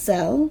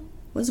 Marcel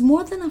was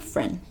more than a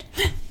friend.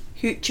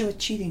 She was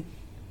cheating.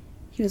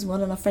 He was more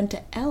than a friend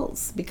to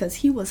Els because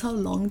he was her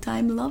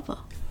longtime lover.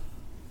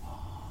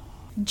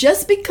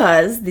 Just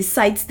because the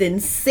sites didn't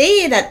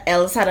say that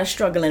Els had a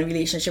struggling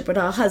relationship with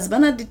her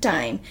husband at the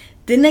time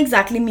didn't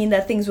exactly mean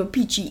that things were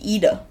peachy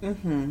either.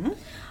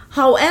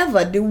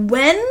 However, the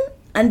when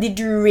and the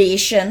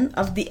duration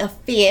of the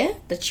affair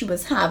that she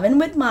was having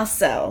with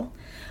Marcel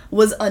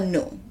was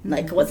unknown.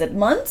 Like, was it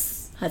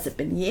months? Has it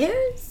been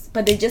years?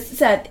 But they just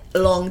said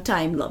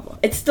long-time lover.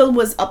 It still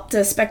was up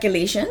to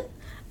speculation,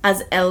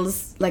 as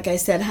Els, like I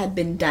said, had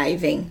been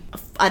diving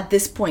at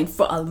this point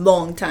for a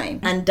long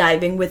time and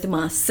diving with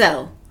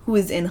Marcel, who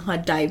is in her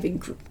diving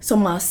group. So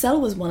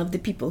Marcel was one of the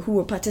people who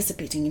were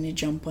participating in the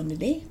jump on the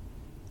day.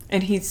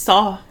 And he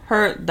saw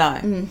her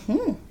die.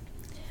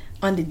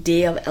 On the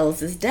day of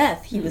Els's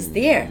death, he was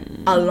there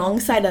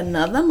alongside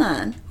another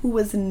man who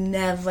was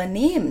never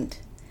named,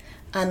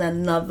 and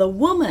another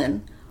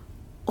woman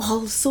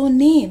also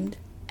named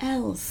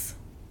Els.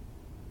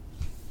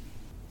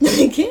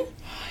 Okay?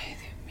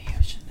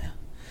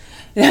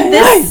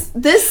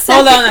 This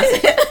Hold on a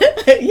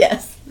second.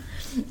 Yes.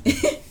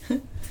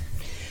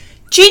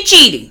 She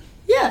cheating.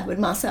 Yeah, with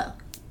Marcel.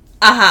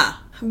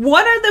 Aha.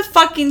 What are the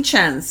fucking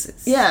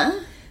chances? Yeah.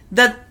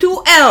 That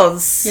 2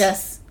 Els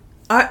Yes.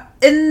 are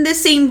in the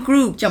same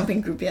group.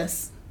 Jumping group,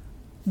 yes.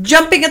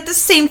 Jumping at the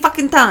same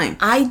fucking time.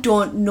 I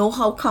don't know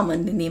how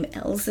common the name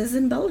Els is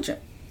in Belgium.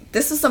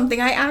 This is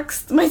something I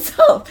asked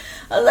myself.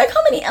 I was like,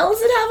 how many Els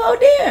did it have out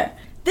there?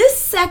 This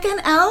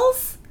second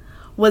Els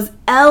was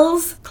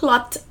Els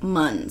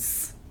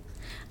Klotmans.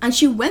 And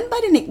she went by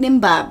the nickname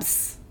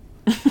Babs.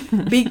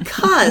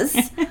 Because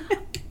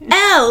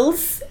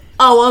Els,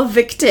 our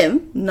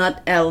victim,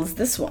 not Els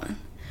this one,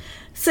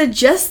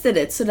 suggested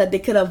it so that they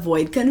could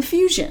avoid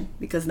confusion,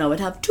 because now it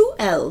have 2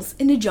 L's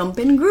in the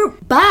jumping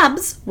group.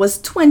 Babs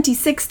was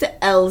 26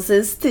 to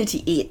Els's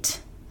 38,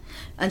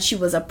 and she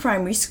was a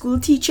primary school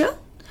teacher,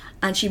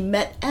 and she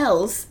met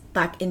Els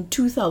back in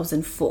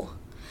 2004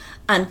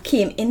 and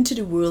came into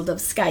the world of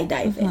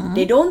skydiving.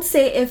 They don't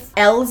say if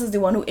Els is the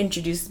one who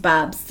introduced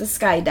Babs to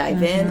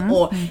skydiving,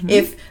 or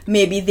if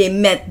maybe they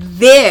met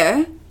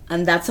there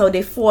and that's how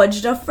they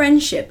forged a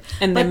friendship.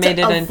 And they made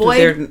it into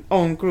their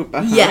own group.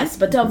 Yes,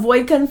 but to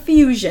avoid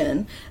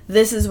confusion,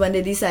 this is when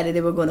they decided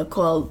they were going to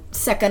call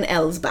second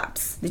Els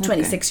Babs, the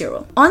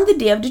 26-year-old. On the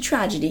day of the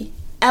tragedy,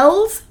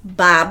 Els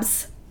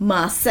Babs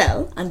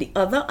Marcel and the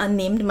other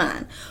unnamed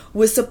man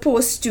were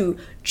supposed to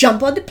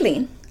jump out the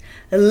plane,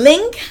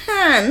 link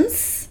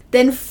hands,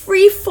 then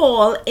free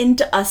fall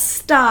into a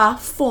star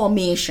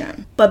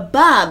formation. But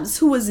Babs,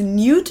 who was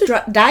new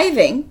to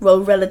diving, well,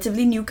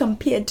 relatively new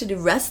compared to the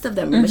rest of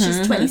them, remember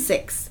she's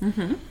 26,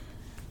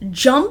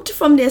 jumped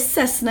from their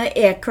Cessna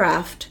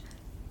aircraft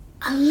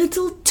a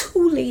little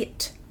too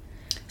late.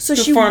 So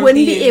she wouldn't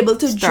be able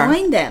to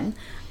join them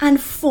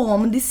and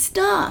form the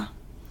star.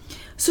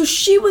 So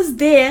she was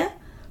there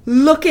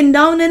looking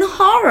down in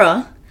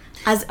horror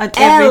as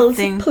Els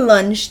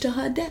plunged to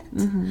her death.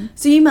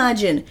 So you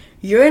imagine,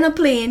 you're in a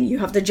plane, you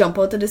have to jump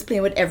out of this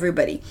plane with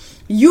everybody.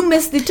 You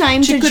missed the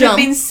time to jump. She could have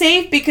been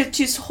safe because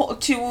she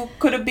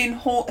could have been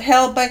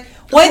held by...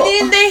 Why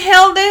didn't they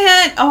hold their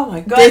hand? Oh my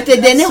God. They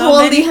didn't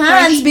hold the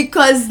hands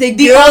because the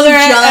girl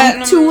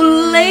jumped too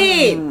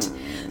late.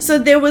 So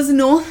there was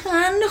no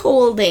hand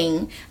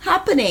holding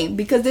happening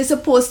because they're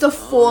supposed to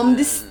form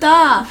the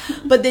star,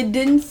 but they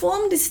didn't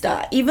form the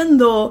star, even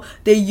though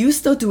they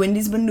used to doing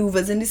these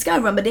maneuvers in the sky.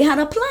 Remember, they had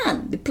a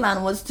plan. The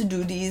plan was to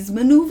do these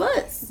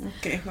maneuvers.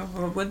 Okay,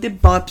 what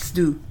did Babs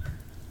do?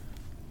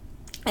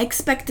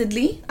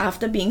 Expectedly,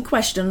 after being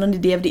questioned on the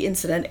day of the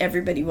incident,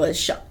 everybody was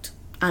shocked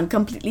and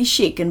completely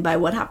shaken by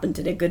what happened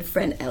to their good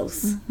friend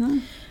Els.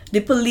 The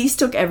police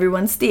took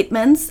everyone's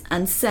statements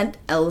and sent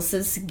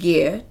Els's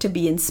gear to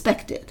be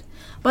inspected.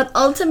 But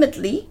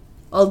ultimately,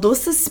 although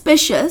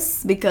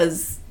suspicious,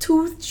 because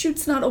 2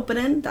 chutes not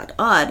opening, that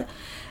odd,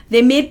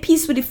 they made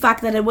peace with the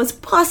fact that it was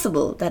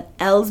possible that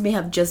Els may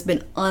have just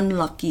been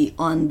unlucky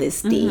on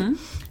this day.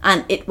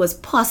 And it was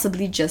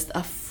possibly just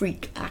a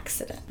freak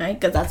accident, right?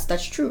 Because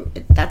that's true.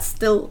 That's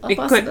still a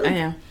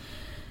possibility.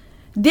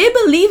 They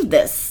believed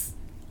this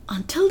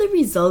until the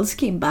results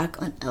came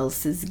back on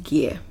Els's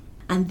gear.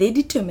 And they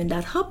determined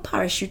that her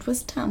parachute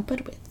was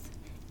tampered with.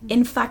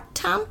 In fact,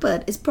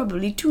 tampered is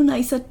probably too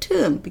nice a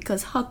term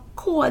because her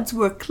cords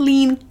were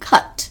clean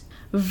cut.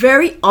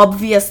 Very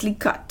obviously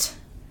cut.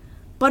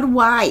 But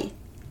why?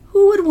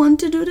 Who would want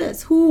to do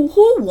this? Who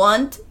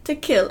want to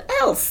kill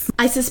Els?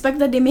 I suspect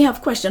that they may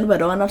have questioned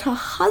whether or not her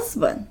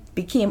husband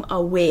became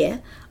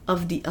aware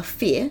of the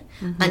affair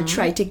and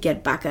tried to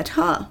get back at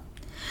her.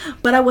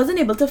 But I wasn't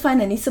able to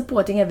find any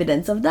supporting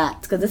evidence of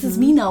that because this is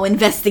me now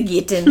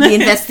investigating the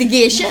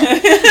investigation.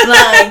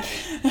 Like,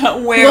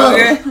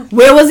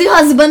 where was your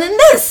husband in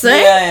this? Right?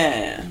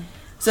 Yeah.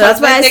 So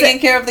that's why I taking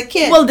care of the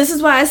kid. Well, this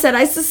is why I said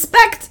I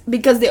suspect,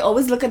 because they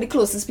always look at the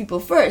closest people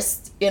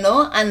first, you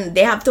know, and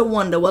they have to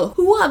wonder, well,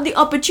 who have the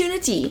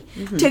opportunity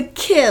to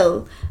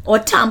kill or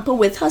tamper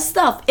with her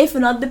stuff, if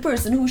not the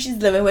person who she's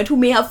living with, who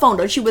may have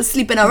found out she was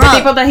sleeping around. The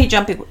people that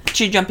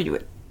she jumped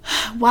with.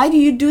 Why do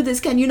you do this?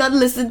 Can you not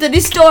listen to the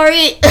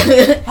story?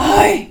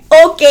 Hi.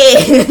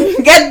 Okay.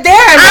 Get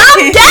there.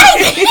 I'm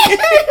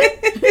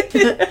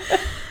dead.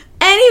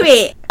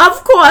 Anyway,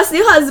 of course,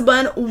 the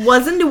husband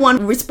wasn't the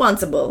one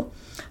responsible.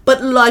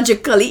 But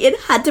logically, it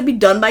had to be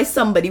done by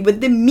somebody with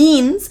the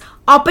means,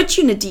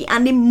 opportunity,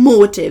 and the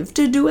motive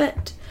to do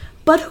it.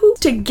 But who?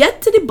 To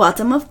get to the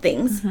bottom of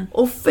things,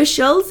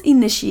 officials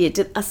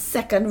initiated a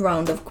second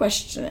round of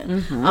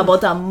questioning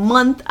about a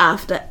month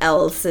after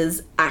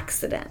Els's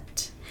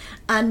accident.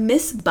 And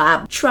Miss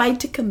Bab tried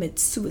to commit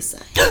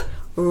suicide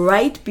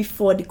right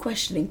before the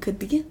questioning could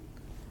begin.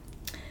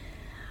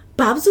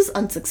 Babs was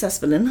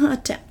unsuccessful in her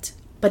attempt,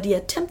 but the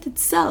attempt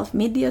itself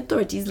made the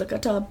authorities look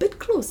at her a bit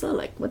closer,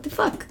 like, what the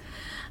fuck?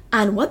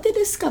 And what they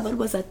discovered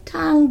was a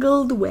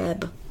tangled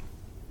web.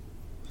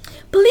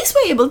 Police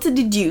were able to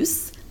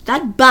deduce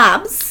that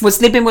Babs was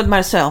sleeping with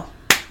Marcel.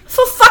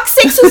 For fuck's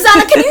sake,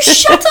 Susanna, can you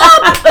shut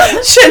up?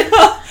 Shut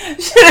up.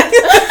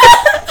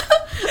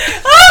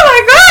 Oh my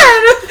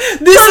God!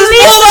 This is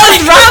all a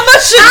drama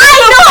show. I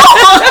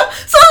know.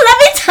 So let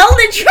me tell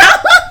the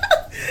drama.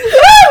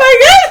 Oh my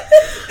God!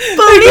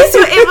 Police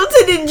were able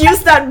to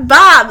deduce that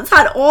Babs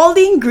had all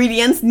the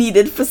ingredients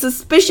needed for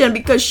suspicion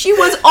because she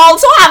was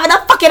also having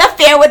a fucking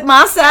affair with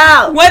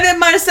Marcel. Why did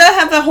Marcel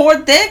have a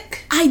horse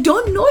dick? I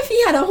don't know if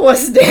he had a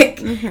horse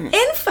dick.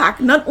 In fact,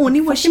 not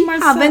only was she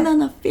having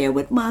an affair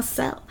with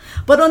Marcel,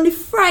 but on the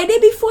Friday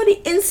before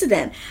the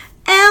incident,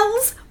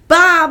 Els,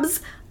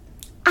 Babs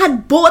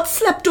had both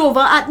slept over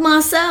at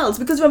Marcel's,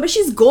 because remember,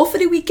 she's go for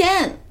the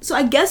weekend. So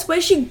I guess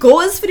where she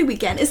goes for the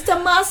weekend is to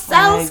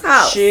Marcel's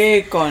house.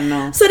 Chico,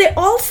 no. So they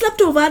all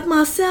slept over at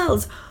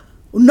Marcel's.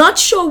 Not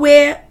sure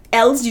where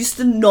Els used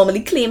to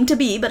normally claim to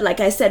be, but like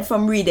I said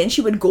from reading,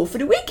 she would go for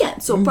the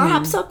weekend. So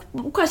perhaps her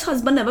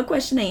husband never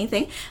questioned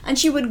anything, and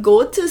she would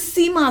go to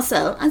see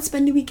Marcel and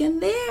spend the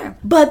weekend there.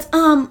 But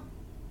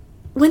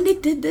when they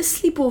did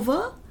this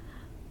sleepover,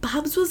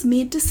 Babs was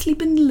made to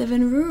sleep in the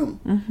living room,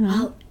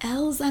 while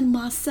Els and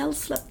Marcel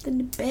slept in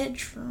the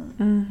bedroom.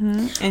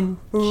 And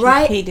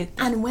Right, she hated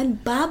that. and when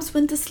Babs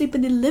went to sleep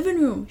in the living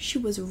room, she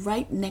was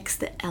right next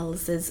to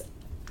Els's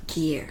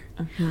gear,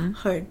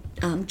 her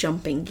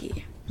jumping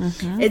gear.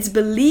 It's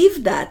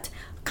believed that,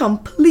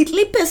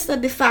 completely pissed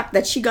at the fact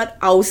that she got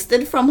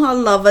ousted from her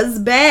lover's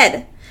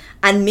bed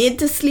and made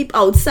to sleep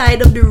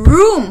outside of the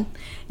room,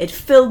 it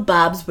filled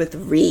Babs with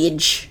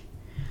rage.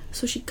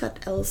 So she cut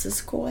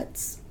Els's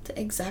cords to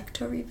exact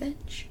her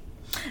revenge.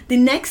 The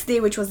next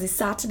day, which was the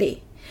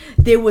Saturday,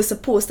 they were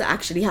supposed to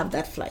actually have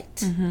that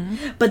flight.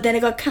 But then it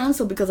got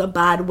cancelled because of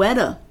bad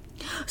weather.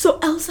 So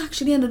Els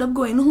actually ended up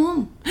going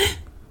home.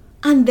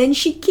 And then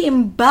she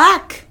came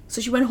back. So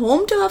she went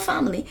home to her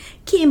family,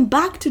 came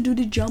back to do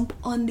the jump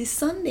on the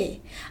Sunday.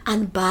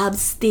 And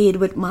Babs stayed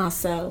with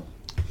Marcel.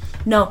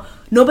 Now,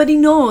 nobody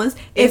knows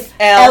if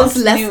Els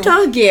left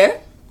her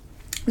gear.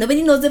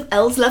 Nobody knows if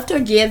Els left her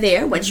gear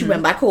there when she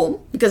went back home.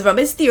 Because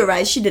remember, it's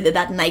theorized she did it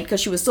that night because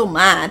she was so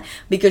mad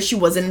because she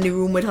wasn't in the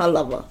room with her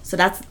lover. So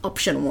that's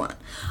option 1.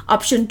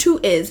 Option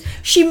 2 is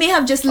she may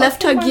have just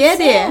left her gear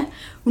there.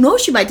 No,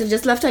 she might have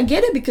just left her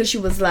gear there because she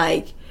was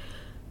like,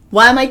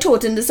 why am I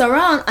toting this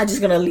around? I'm just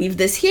going to leave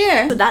this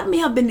here. So that may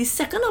have been the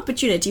second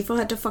opportunity for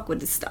her to fuck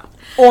with this stuff.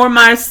 Or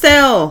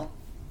Marcel.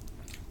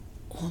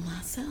 Or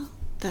Marcel.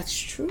 That's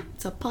true.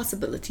 It's a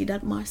possibility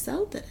that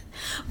Marcel did it.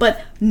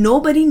 But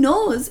nobody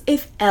knows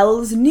if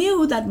Els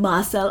knew that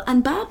Marcel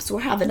and Babs were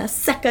having a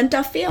second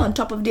affair on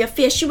top of the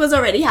affair she was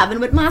already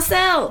having with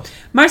Marcel.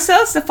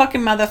 Marcel's the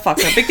fucking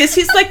motherfucker because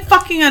he's like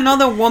fucking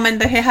another woman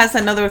that he has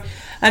another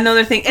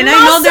thing. And I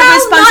know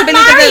Marcel's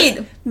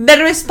not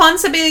the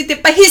responsibility,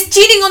 but he's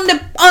cheating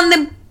on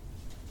the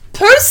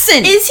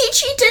person. Is he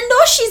cheating? No,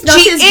 she's not.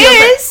 She his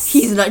girlfriend. is.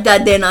 He's not.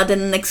 That they're not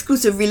in an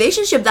exclusive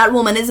relationship. That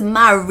woman is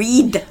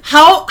married.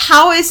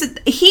 How is it?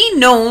 He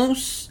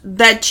knows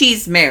that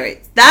she's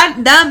married.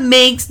 That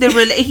makes the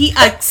he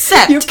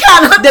accept You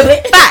cannot the do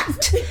it.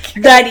 fact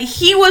that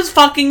he was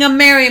fucking a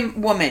married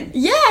woman.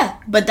 Yeah,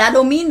 but that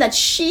don't mean that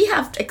she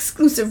have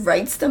exclusive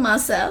rights to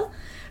Marcel,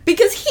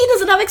 because he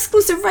doesn't have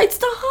exclusive rights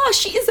to her.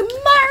 She is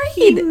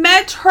He married.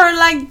 met her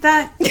like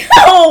that.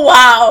 Oh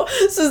wow,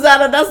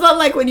 Susanna, that's not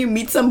like when you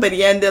meet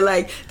somebody and they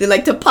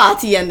like to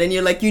party, and then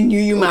you're like, you knew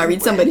you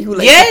married somebody who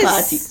likes to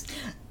party.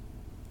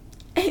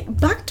 Hey,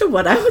 back to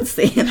what I was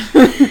saying.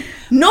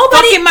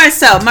 Fucking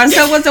Marcel.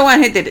 Marcel was the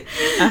one who did it.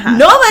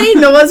 Nobody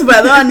knows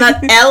whether or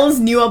not Els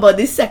knew about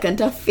the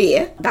second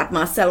affair that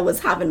Marcel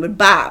was having with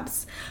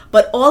Babs.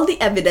 But all the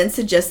evidence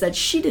suggests that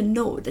she didn't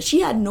know, that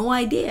she had no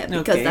idea,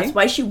 because that's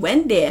why she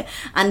went there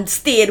and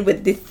stayed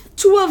with the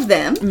two of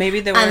them. Maybe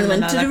they were and in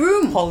went to the another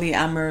room.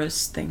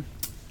 polyamorous thing.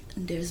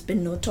 There's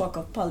been no talk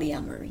of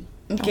polyamory.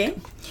 Okay.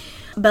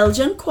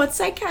 Belgian court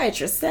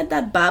psychiatrist said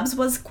that Babs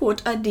was,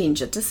 quote, a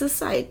danger to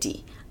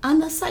society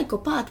and a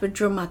psychopath with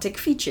dramatic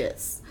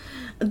features.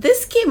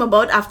 This came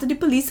about after the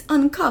police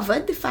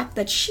uncovered the fact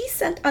that she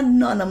sent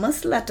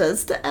anonymous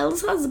letters to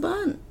Els'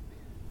 husband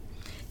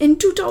in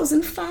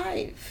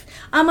 2005.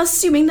 I'm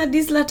assuming that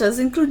these letters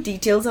include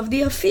details of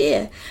the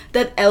affair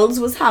that Els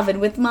was having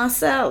with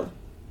Marcel.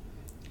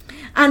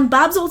 And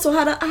Babs also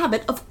had a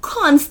habit of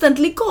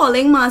constantly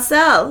calling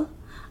Marcel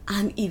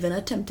and even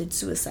attempted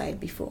suicide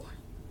before.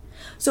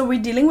 So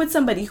we're dealing with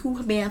somebody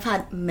who may have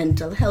had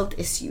mental health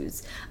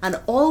issues and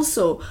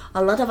also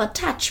a lot of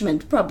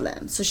attachment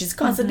problems. So she's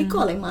constantly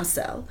calling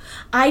Marcel.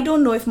 I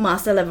don't know if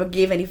Marcel ever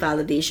gave any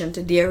validation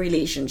to their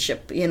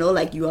relationship,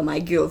 like you are my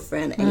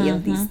girlfriend, any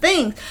of these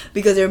things.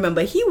 Because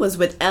remember, he was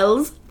with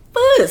Els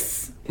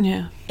first.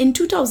 Yeah. In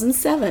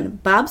 2007,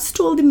 Babs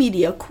told the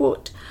media,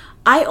 quote,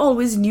 I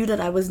always knew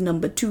that I was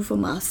number 2 for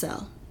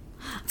Marcel.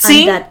 See?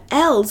 And that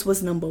Els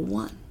was number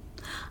 1.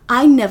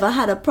 I never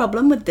had a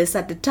problem with this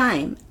at the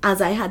time, as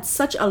I had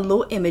such a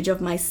low image of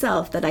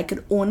myself that I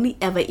could only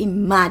ever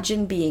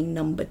imagine being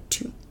number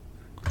 2.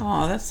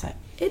 Oh, that's sad.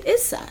 It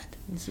is sad.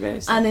 It's very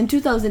sad. And in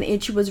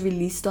 2008, she was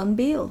released on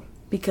bail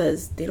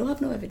because they don't have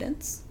no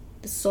evidence.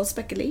 This is all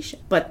speculation.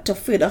 But to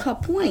further her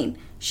point,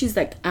 she's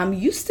like, I'm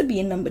used to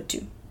being number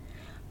 2.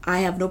 I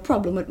have no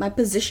problem with my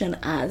position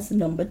as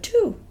number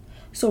 2.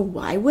 So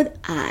why would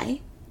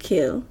I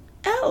kill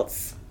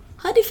Els?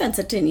 Her defense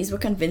attorneys were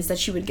convinced that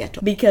she would get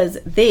off because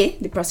they,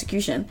 the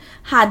prosecution,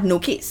 had no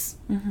case.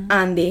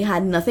 And they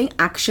had nothing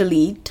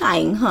actually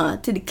tying her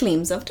to the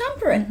claims of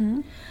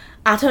tampering.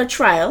 At her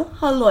trial,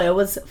 her lawyer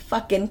was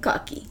fucking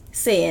cocky,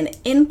 saying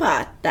in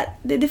part that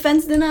the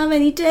defense didn't have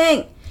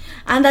anything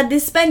and that they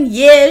spent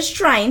years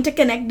trying to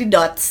connect the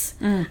dots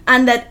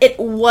and that it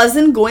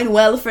wasn't going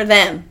well for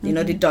them,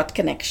 the dot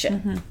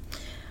connection.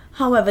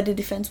 However, the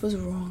defense was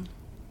wrong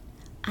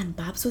and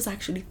Babs was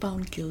actually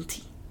found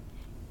guilty,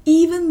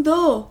 even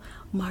though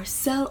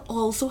Marcel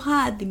also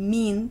had the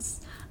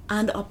means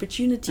and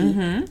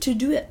opportunity to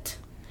do it.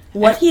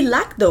 What he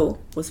lacked, though,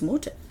 was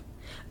motive.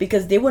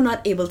 because they were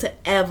not able to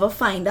ever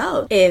find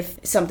out if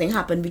something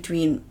happened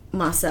between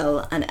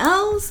Marcel and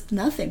Els.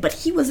 Nothing. But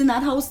he was in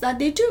that house that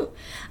day too.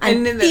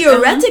 And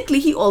theoretically,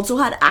 he also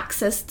had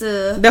access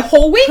to the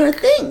whole week, her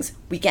things.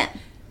 Weekend.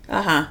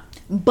 Uh-huh.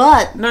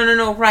 But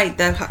no, right,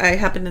 that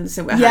happened in the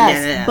same way.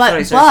 Yes,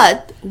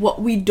 but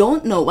what we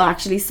don't know, well,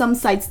 actually, some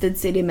sites did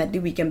say they met the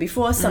weekend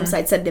before. Some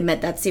sites said they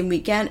met that same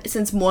weekend.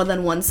 Since more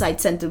than one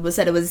site said it was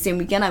the same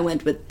weekend, I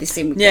went with the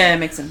same weekend. Yeah, it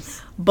makes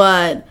sense.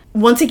 But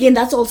once again,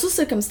 that's also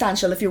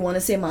circumstantial if you want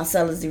to say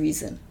Marcel is the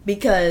reason.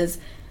 Because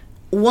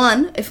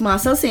one, if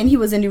Marcel saying he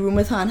was in the room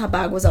with her and her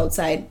bag was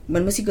outside,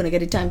 when was he going to get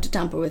the time to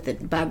tamper with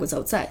it? The bag was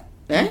outside.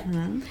 Right?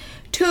 Mm-hmm.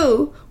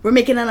 Two, we're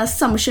making an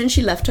assumption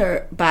she left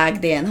her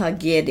bag there and her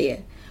gear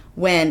there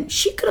when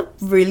she could have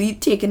really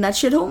taken that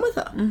shit home with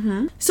her.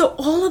 Mm-hmm. So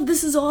all of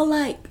this is all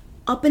like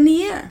up in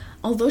the air.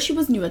 Although she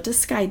was newer to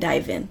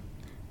skydiving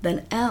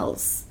than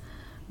Els,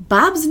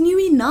 Babs knew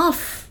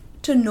enough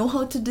to know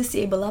how to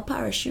disable a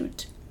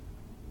parachute,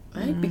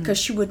 right? Because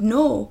she would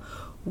know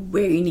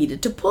where you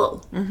needed to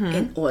pull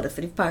in order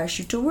for the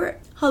parachute to work.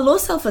 Her low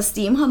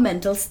self-esteem, her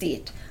mental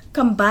state,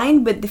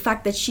 combined with the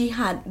fact that she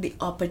had the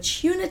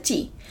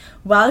opportunity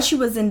while she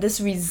was in this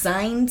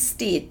resigned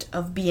state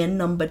of being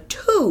number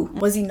 2,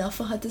 was enough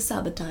for her to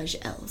sabotage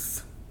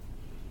Els.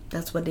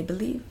 That's what they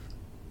believe.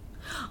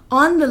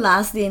 On the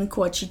last day in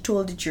court, she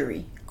told the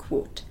jury,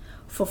 quote,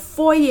 "For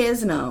 4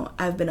 years now,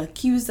 I've been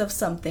accused of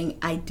something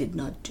I did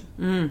not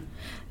do.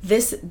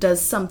 This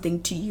does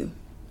something to you.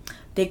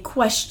 They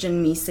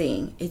question me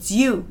saying, it's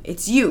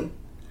you.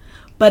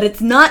 But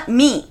it's not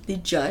me." The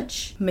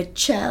judge,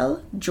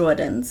 Michelle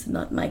Jordans,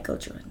 not Michael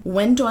Jordan,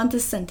 went on to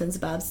sentence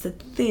Babs to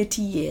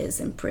 30 years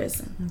in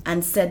prison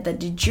and said that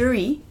the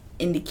jury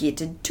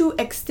indicated 2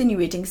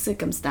 extenuating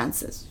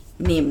circumstances,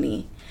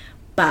 namely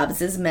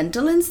Babs'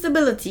 mental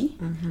instability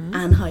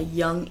and her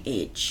young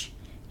age.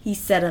 He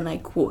said, and I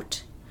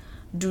quote,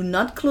 "Do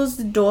not close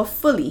the door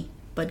fully,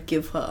 but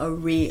give her a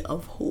ray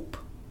of hope."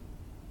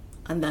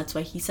 And that's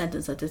why he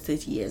sentenced her to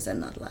 30 years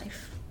and not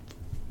life.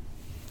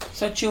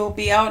 So she'll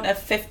be out at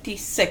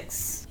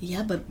 56.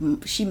 Yeah, but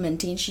she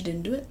maintained she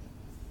didn't do it.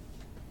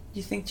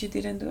 You think she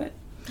didn't do it?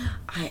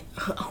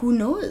 Who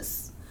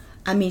knows?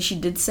 I mean, she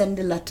did send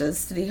the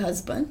letters to the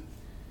husband.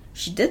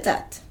 She did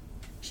that.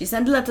 She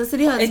sent the letters to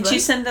the husband. And she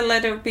sent the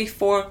letter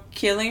before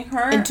killing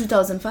her? In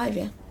 2005,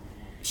 yeah.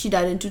 She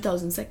died in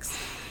 2006.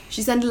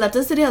 She sent the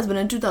letters to the husband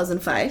in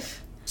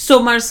 2005.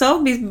 So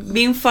Marcel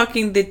been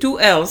fucking the 2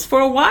 Els for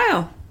a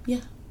while.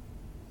 Yeah.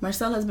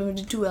 Marcel has been with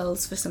the 2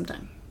 Els for some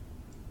time.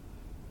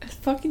 I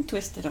fucking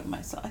twisted up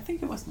Marcel. I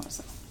think it was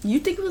Marcel. You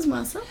think it was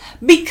Marcel?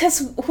 Because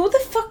who the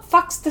fuck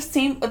fucks the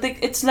same...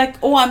 It's like,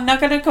 oh, I'm not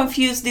going to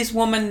confuse this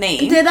woman's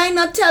name. Did I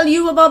not tell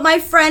you about my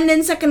friend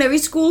in secondary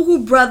school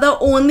whose brother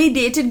only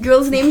dated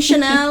girls named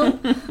Chanel?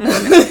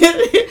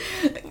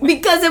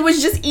 Because it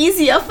was just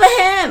easier for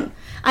him.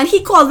 And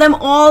he called them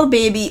all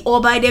baby or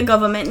by their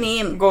government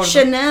name. Gordo.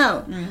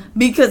 Chanel.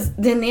 Because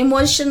their name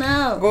was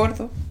Chanel.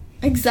 Gordo.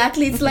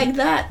 Exactly, it's like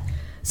that.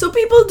 So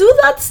people do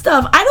that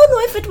stuff. I don't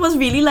know if it was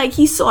really like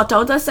he sought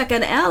out a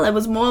second L. It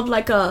was more of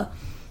like a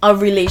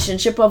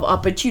relationship of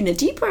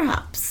opportunity,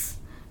 perhaps.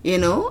 You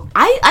know?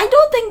 I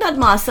don't think that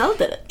Marcel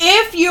did it.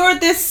 If you're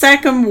the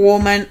second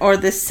woman or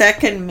the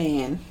second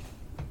man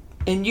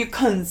and you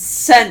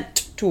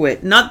consent to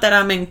it, not that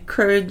I'm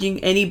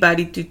encouraging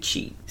anybody to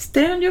cheat,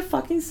 stay on your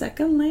fucking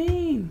second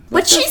lane.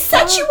 But she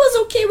said she was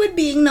okay with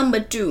being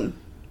number 2.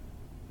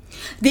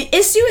 The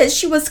issue is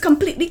she was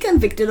completely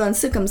convicted on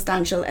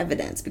circumstantial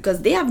evidence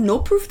because they have no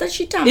proof that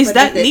she tampered with it. Is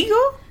that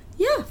legal?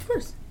 Yeah, of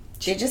course.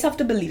 They just have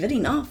to believe it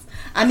enough.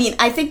 I mean,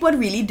 I think what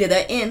really did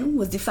her in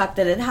was the fact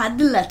that it had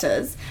the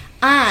letters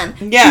and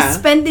she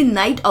spent the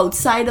night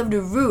outside of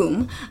the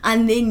room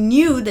and they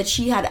knew that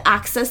she had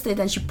accessed it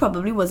and she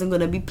probably wasn't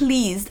going to be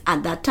pleased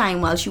at that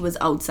time while she was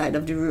outside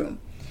of the room.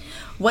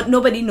 What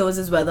nobody knows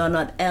is whether or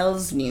not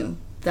Els knew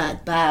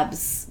that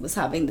Babs was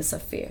having this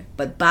affair.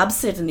 But Babs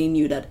certainly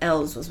knew that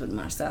Els was with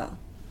Marcel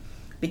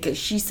because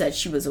she said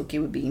she was okay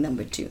with being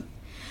number 2.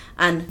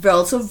 And it's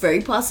also very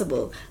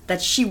possible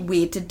that she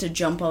waited to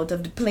jump out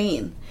of the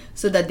plane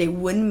so that they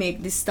wouldn't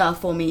make the star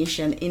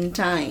formation in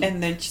time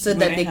and then so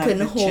that they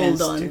couldn't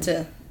hold on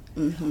to.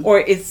 Or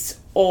it's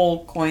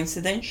all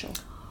coincidental.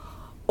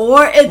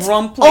 Or it's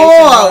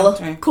all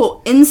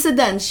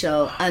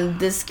coincidental and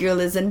this girl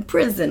is in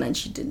prison and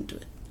she didn't do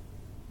it.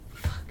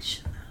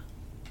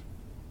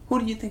 Who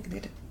do you think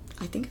did it?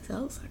 I think it's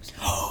Els, actually.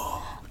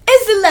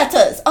 It's the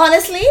letters.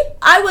 Honestly,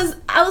 I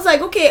was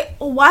like, okay,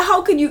 why?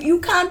 How could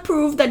you can't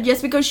prove that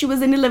just because she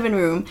was in the living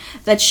room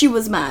that she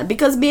was mad,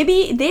 because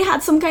maybe they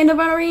had some kind of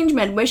an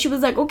arrangement where she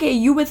was like, okay,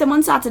 you with him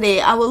on Saturday,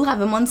 I will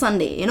have him on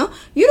Sunday. You know,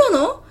 you don't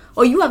know.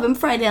 Or you have him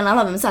Friday and I'll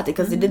have him Saturday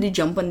because they did the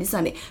jump on the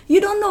Sunday.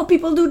 You don't know.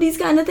 People do these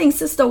kind of things.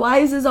 Sister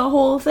wives is a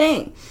whole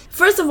thing.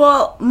 First of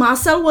all,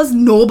 Marcel was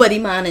nobody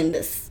man in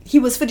this. He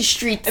was for the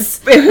streets.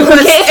 It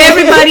was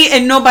everybody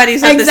and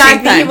nobody's at the same time.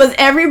 Exactly. He was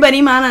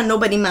everybody man and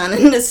nobody man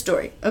in this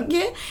story.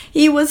 Okay?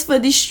 He was for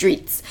the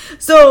streets.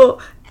 So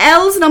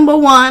L's number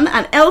 1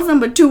 and L's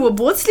number 2 were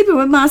both sleeping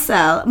with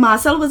Marcel.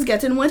 Marcel was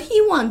getting what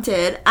he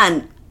wanted,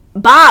 and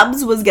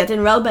Babs was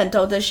getting real bent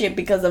out of shape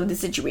because of the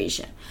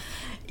situation.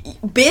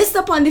 Based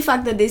upon the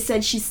fact that they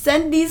said she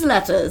sent these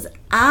letters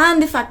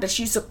and the fact that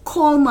she used to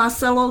call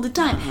Marcel all the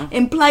time,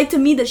 implied to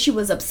me that she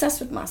was obsessed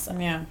with Marcel.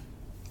 Yeah.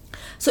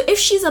 So if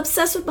she's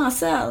obsessed with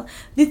Marcel,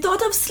 the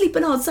thought of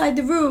sleeping outside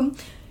the room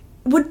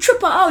would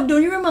trip her out.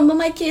 Don't you remember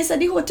my case at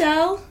the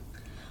hotel?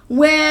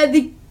 Where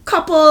the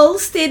couple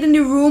stayed in the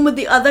room with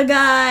the other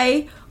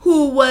guy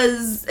who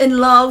was in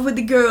love with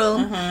the girl.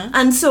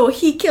 And so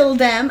he killed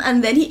them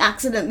and then he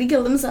accidentally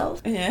killed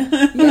himself. Yeah.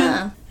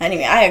 Yeah.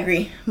 Anyway, I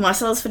agree.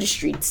 Marcel's for the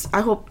streets.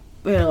 I hope,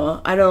 I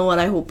don't know what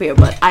I hope here,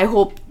 but I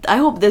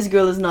hope this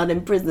girl is not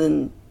in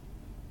prison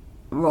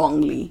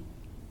wrongly.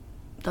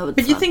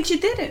 But you think she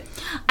did it?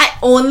 I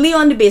only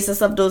on the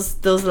basis of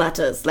those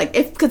letters. Like,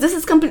 because this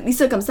is completely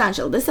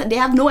circumstantial. They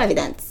have no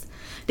evidence.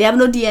 They have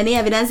no DNA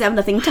evidence. They have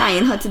nothing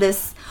tying her to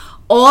this.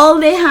 All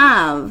they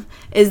have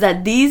is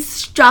that these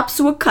straps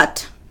were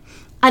cut,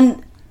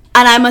 and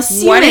I'm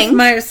assuming. What if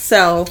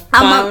Marcel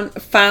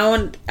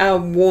found a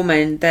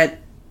woman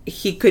that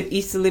he could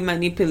easily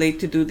manipulate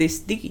to do this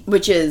deed?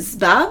 Which is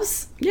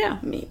Babs? Yeah,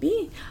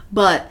 maybe.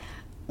 But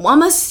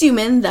I'm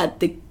assuming that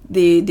the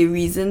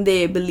reason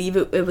they believe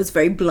it was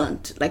very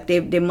blunt. Like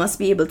they must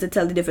be able to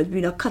tell the difference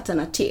between a cut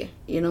and a tear.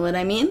 You know what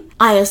I mean?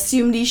 I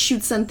assume these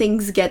shoots and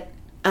things get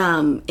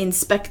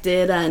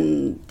inspected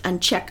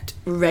and checked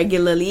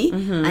regularly,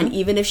 and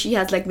even if she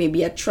has like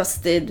maybe a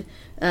trusted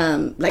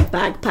like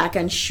backpack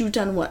and chute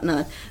and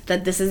whatnot,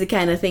 that this is the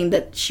kind of thing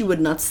that she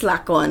would not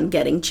slack on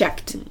getting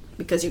checked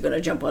because you're gonna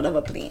jump out of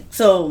a plane.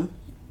 So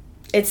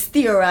it's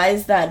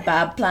theorized that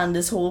Bab planned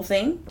this whole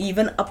thing,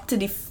 even up to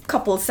the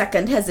couple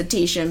second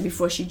hesitation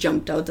before she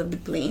jumped out of the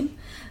plane,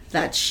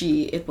 that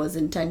it was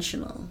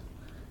intentional.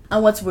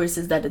 And what's worse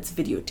is that it's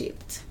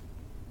videotaped.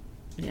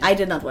 Yeah. I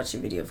did not watch the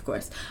video, of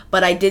course,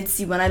 but I did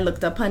see when I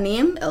looked up her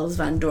name, Els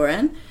Van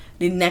Doren,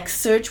 the next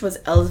search was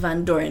Els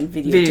Van Doren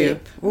videotape.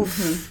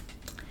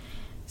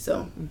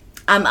 So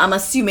I'm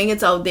assuming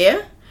it's out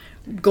there.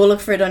 Go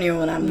look for it on your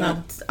own.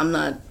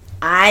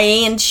 I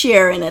ain't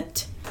sharing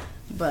it.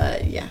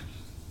 But yeah.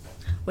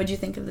 What do you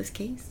think of this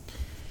case?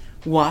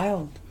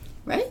 Wild.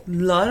 Right?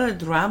 Lot of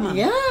drama.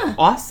 Yeah.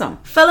 Awesome.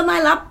 Fell in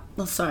my lap.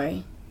 Oh,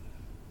 sorry.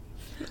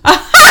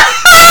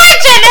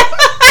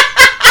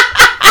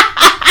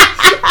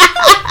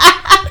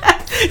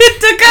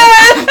 It took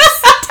her.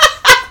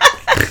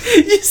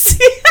 You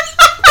see?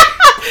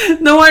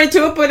 Don't worry,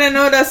 to put a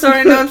note. A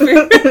sorry note for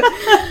you.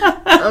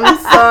 I'm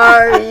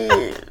sorry.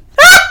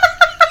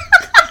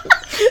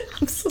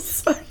 I'm so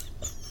sorry.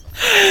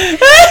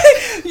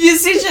 You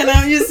see,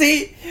 Chanel, you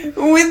see,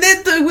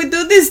 we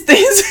do these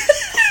things.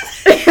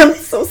 I'm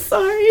so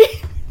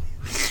sorry.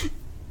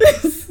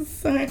 I'm so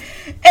sorry.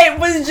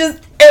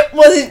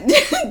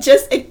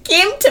 It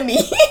came to me.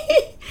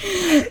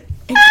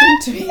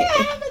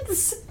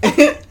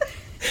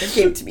 It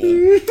came to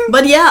me.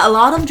 But yeah, a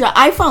lot of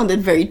I found it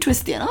very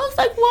twisty, and I was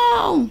like,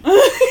 wow.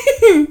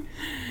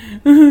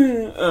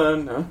 Oh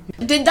no.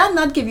 Did that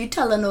not give you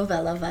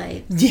telenovela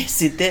vibes?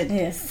 Yes, it did.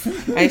 Yes.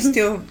 I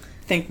still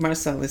think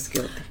Marcel is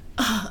guilty.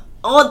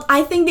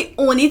 I think the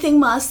only thing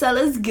Marcel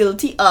is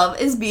guilty of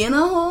is being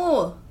a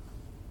hoe.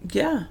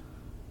 Yeah.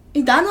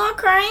 Is that not a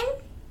crime?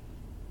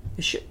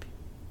 It should be.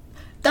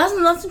 That's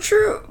not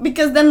true,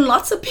 because then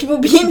lots of people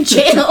be in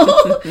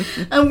jail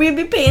and we'd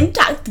be paying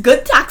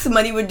good tax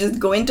money would just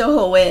go into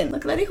hoeing.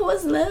 Like, let the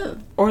hoes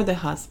live. Or the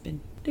husband.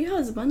 The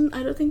husband,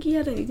 I don't think he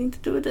had anything to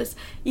do with this.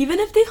 Even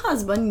if the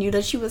husband knew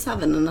that she was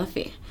having an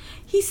affair,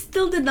 he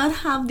still did not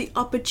have the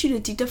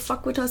opportunity to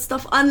fuck with her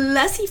stuff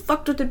unless he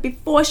fucked with it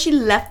before she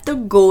left to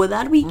go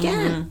that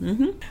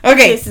weekend.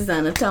 Okay,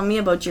 Susanna, tell me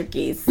about your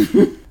case.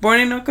 Born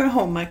in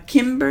Oklahoma,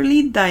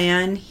 Kimberly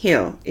Diane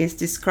Hill is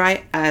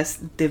described as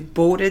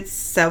devoted,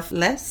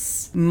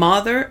 selfless,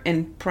 mother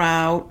and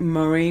proud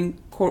Marine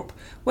Corps.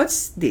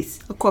 What's this?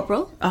 A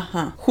corporal?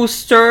 Who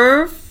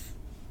served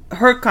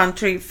her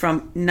country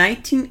from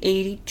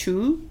 1982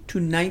 to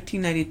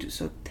 1992,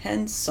 so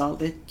 10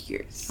 solid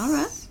years. All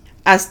right.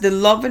 As the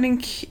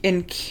loving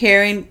and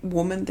caring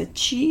woman that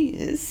she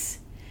is,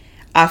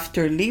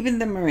 after leaving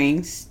the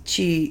Marines,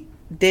 she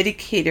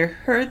dedicated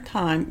her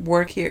time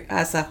working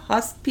as a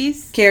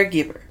hospice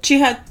caregiver. She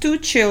had 2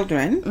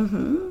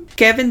 children,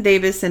 Kevin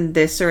Davis and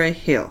Desiree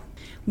Hill.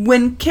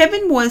 When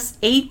Kevin was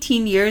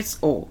 18 years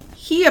old,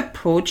 he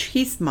approached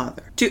his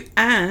mother to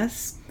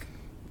ask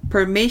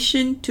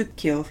permission to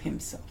kill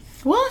himself.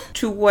 What?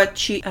 To what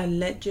she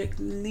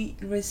allegedly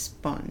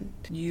responded,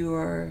 "You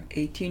are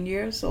 18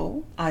 years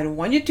old. I don't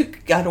want you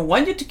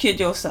to kill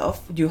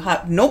yourself. You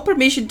have no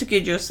permission to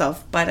kill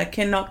yourself, but I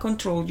cannot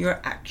control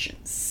your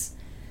actions."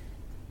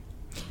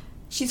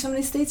 She's from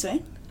the States,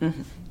 right?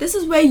 This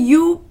is where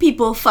you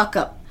people fuck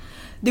up.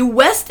 The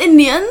West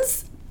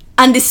Indians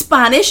and the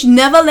Spanish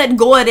never let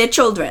go of their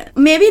children.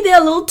 Maybe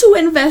they're a little too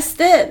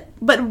invested,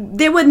 but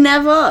they would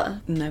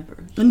never.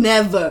 Never.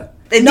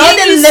 Now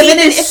they're you living see in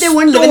the if they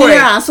weren't living in story.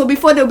 your house. So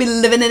before they'll be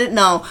living in it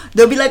now.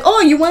 They'll be like,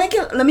 oh, you want to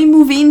kill? Let me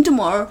move in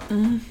tomorrow.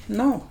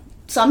 No.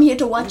 So I'm here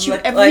to watch you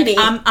Like, every day.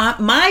 I'm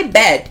my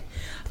bed.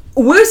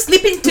 We're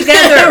sleeping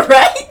together.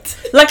 Right?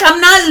 Like I'm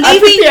not leaving.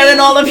 I'm preparing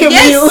all of your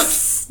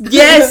meals.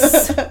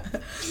 Yes.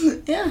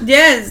 Yeah.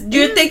 Yes.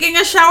 You're taking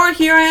a shower.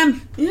 Here I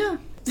am. Yeah.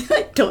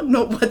 I don't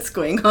know what's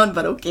going on,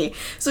 but okay.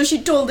 So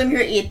she told him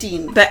you're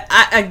 18. But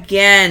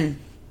again.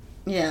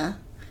 Yeah.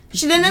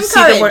 She didn't You see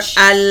the word encourage.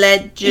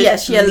 allegedly. Yeah,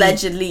 she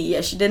allegedly.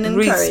 Yeah, she didn't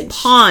encourage.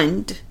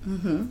 Respond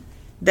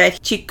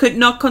that she could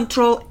not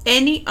control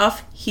any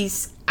of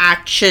his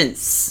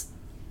actions.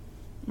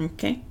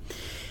 Okay.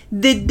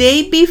 The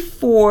day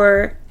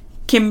before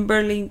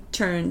Kimberly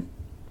turned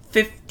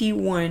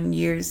 51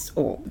 years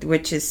old,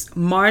 which is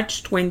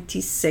March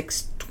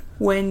 26,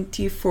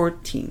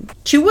 2014,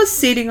 she was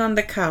sitting on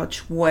the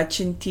couch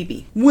watching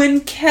TV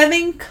when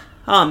Kevin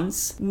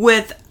comes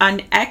with an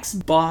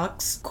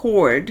Xbox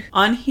cord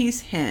on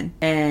his hand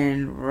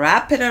and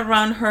wrapped it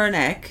around her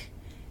neck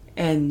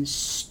and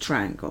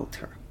strangled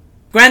her.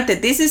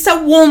 Granted, this is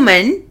a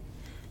woman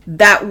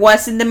that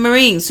was in the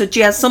Marines, so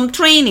she has some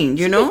training,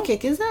 you know?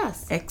 Kick his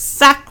ass.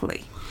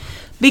 Exactly.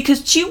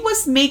 Because she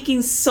was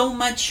making so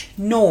much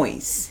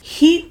noise.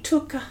 He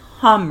took a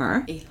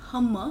hammer. A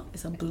Hummer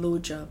is a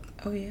blowjob.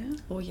 Oh yeah?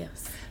 Oh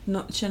yes.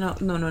 No, no,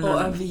 Or no.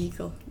 a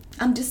vehicle.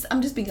 I'm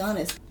just being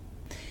honest.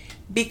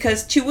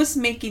 Because she was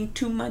making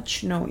too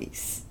much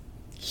noise.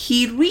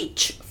 He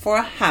reached for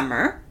a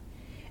hammer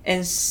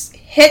and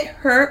hit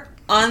her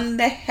on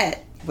the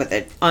head with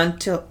it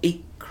until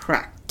it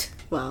cracked.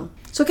 Wow.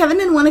 So Kevin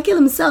didn't want to kill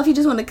himself. He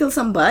just wanted to kill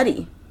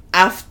somebody.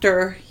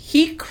 After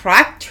he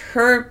cracked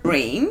her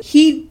brain,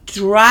 he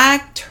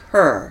dragged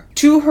her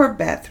to her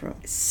bathroom,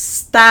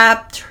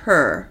 stabbed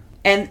her,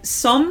 and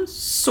some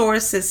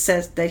sources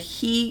says that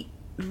he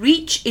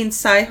reached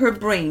inside her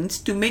brains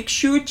to make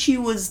sure she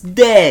was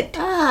dead.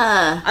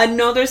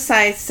 Another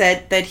side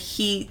said that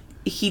he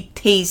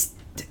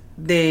tasted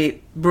the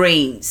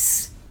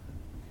brains,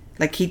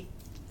 like he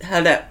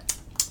had a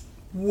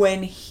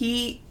when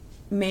he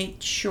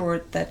made sure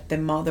that the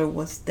mother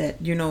was dead,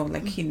 you know,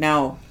 like he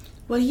now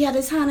Well, he had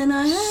his hand in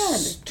her head.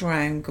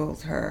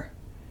 strangled her,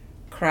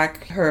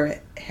 cracked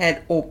her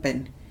head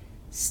open,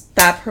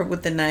 stabbed her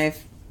with the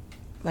knife,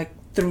 like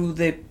through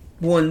the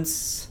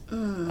wounds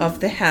of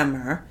the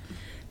hammer,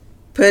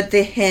 put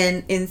the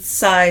hand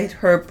inside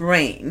her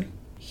brain.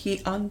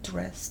 He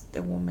undressed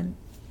the woman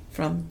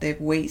from the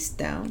waist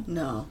down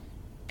No.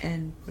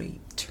 and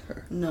raped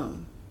her. No.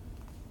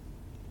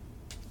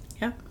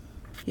 Yeah.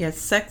 He had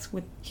sex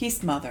with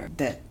his mother,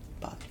 dead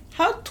body.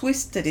 How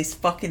twisted is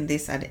fucking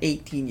this at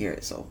 18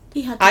 years old?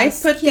 He had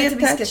to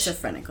be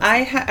schizophrenic.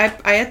 I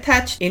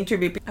attached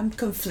interview. I'm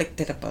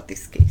conflicted about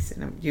this case,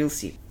 and you'll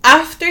see.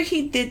 After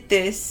he did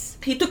this,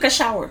 he took a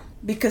shower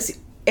because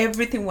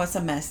everything was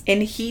a mess,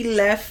 and he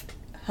left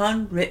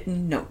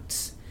handwritten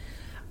notes.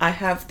 I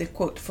have the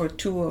quote for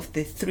 2 of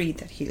the 3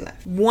 that he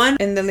left. One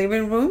in the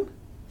living room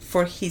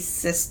for his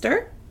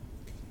sister.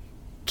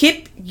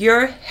 Keep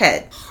your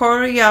head.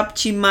 Hurry up,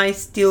 she might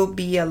still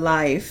be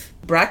alive.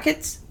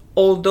 Brackets,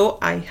 although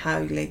I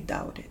highly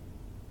doubt it.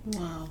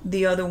 Wow.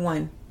 The other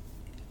one,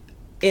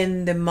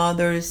 in the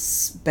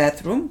mother's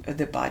bathroom,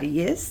 the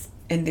body is,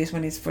 and this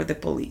one is for the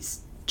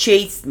police.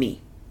 Chased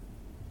me.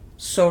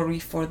 Sorry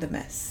for the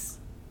mess.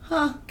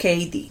 Huh.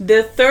 KD.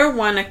 The third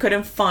one, I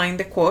couldn't find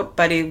the quote,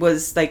 but it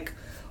was like,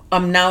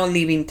 I'm now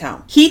leaving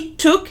town. He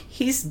took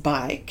his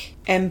bike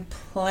and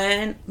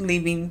planned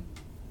leaving,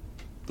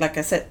 like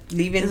I said,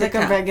 leaving the Like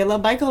town. a regular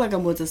bike or like a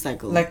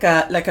motorcycle? Like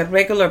a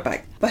regular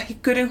bike. But he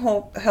couldn't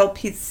help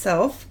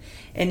himself,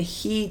 and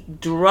he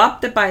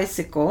dropped the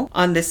bicycle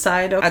on the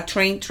side of a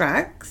train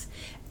tracks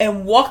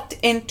and walked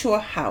into a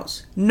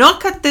house.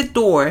 Knocked at the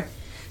door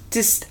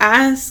to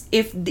ask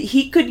if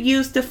he could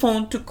use the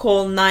phone to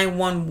call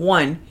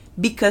 911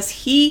 because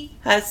he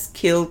has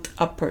killed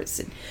a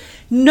person.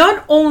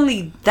 Not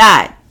only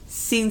that,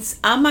 since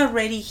I'm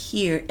already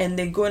here and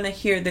they're going to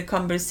hear the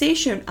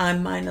conversation, I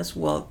might as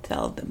well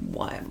tell them.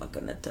 Why am I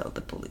going to tell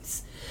the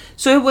police?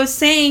 So it was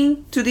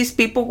saying to these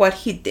people what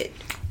he did.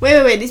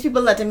 Wait. These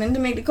people let him in to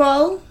make the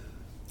call?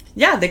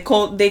 Yeah, they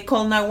call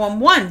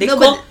 911.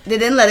 But they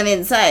didn't let him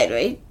inside,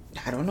 right?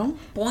 I don't know.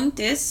 Point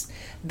is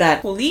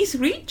that police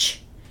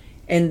reach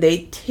and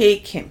they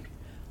take him.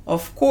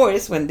 Of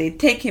course, when they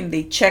take him,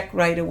 they check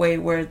right away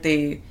where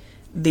the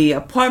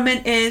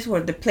apartment is,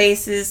 where the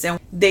place is, and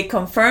they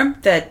confirm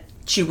that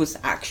she was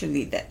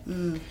actually dead.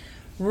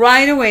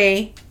 Right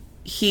away,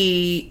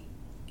 he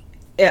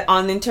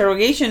on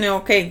interrogation,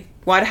 okay,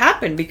 what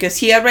happened? Because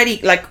he already,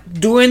 like,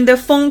 doing the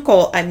phone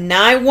call at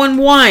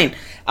 911,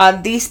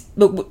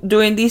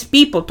 during these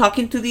people,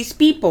 talking to these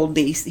people,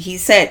 he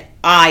said,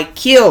 I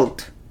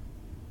killed.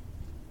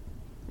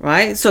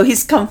 Right? So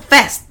he's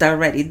confessed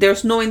already.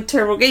 There's no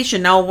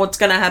interrogation. Now what's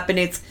going to happen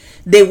is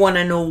they want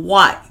to know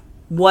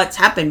what's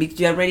happened, because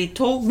you already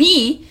told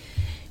me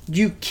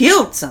you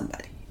killed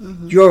somebody,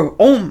 your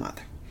own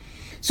mother.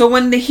 So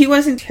when he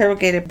was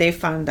interrogated, they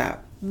found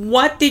out,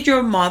 what did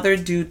your mother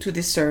do to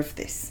deserve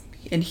this?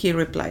 And he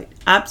replied,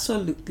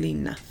 absolutely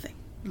nothing.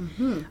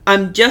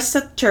 I'm just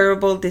a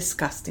terrible,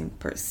 disgusting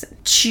person.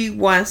 She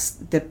was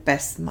the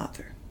best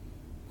mother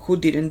who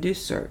didn't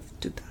deserve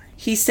to die.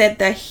 He said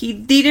that he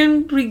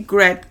didn't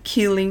regret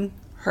killing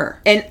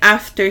her. And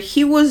after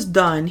he was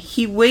done,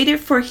 he waited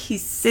for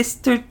his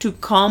sister to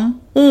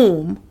come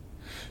home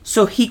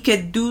so he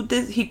could do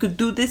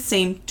the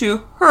same to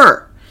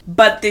her.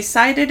 But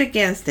decided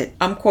against it.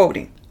 I'm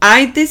quoting.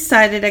 I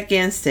decided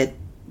against it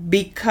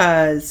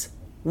because,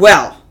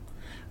 well,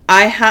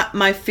 I had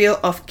my fill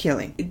of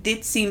killing. It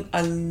did seem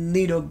a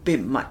little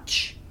bit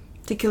much.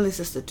 To kill his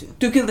sister too.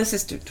 To kill the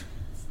sister too.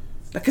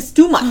 Like, it's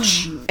too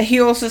much. He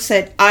also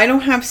said, I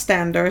don't have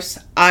standards.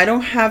 I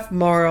don't have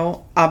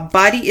moral. A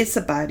body is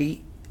a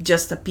body.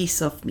 Just a piece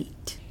of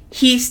meat.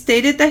 He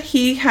stated that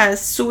he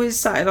has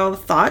suicidal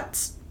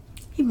thoughts.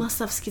 He must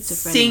have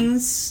schizophrenia.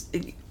 Since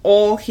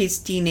all his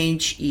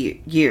teenage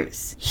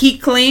years. He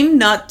claimed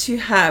not to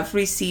have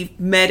received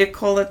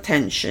medical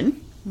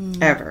attention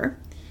ever.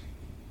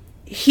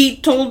 He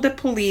told the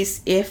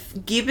police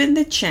if given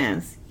the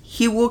chance,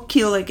 he will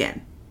kill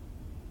again.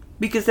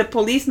 Because the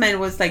policeman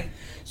was like,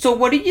 so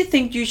what do you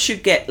think you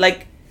should get?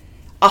 Like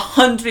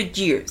 100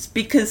 years?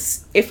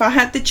 Because if I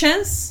had the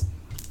chance,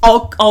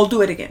 I'll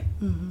do it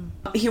again.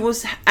 He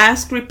was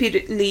asked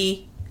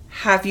repeatedly,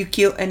 have you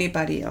killed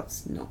anybody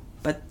else? No.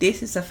 But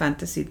this is a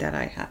fantasy that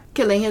I have.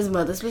 Killing his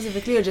mother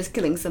specifically, or just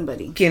killing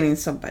somebody? Killing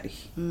somebody.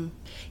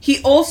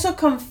 He also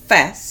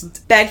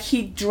confessed that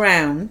he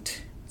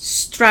drowned,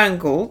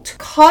 strangled,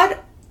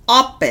 cut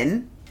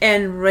open,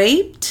 and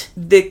raped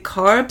the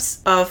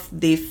corpse of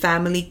the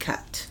family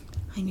cat.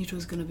 I knew it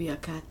was gonna be a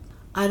cat.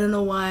 I don't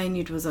know why I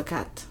knew it was a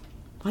cat.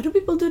 Why do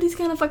people do these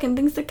kind of fucking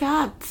things to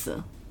cats?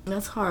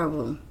 That's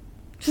horrible.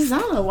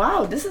 Susanna,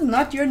 wow, this is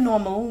not your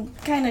normal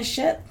kind of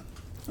shit.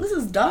 This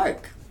is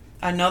dark.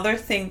 Another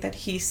thing that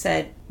he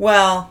said,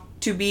 well,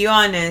 to be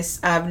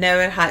honest, I've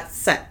never had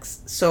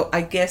sex, so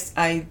I guess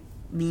I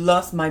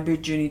lost my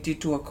virginity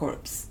to a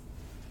corpse.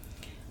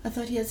 I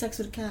thought he had sex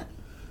with a cat.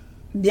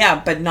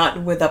 Yeah, but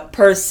not with a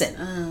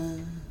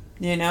person.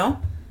 You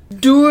know?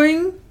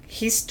 During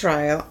his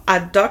trial,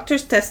 a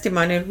doctor's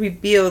testimony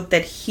revealed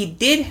that he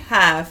did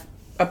have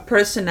a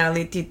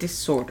personality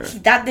disorder.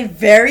 At the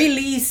very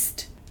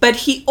least. But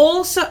he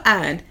also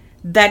added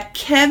that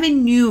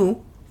Kevin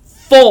knew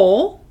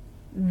full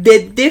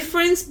the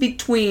difference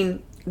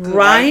between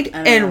right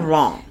and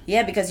wrong.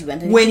 Yeah, because he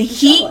went when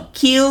he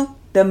killed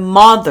the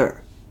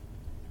mother.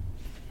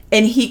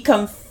 And he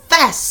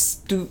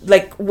confessed to,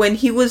 like, when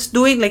he was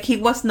doing, like, he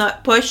was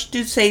not pushed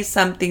to say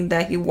something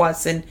that he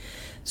wasn't.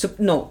 So,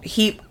 no,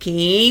 he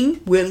came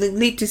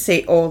willingly to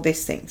say all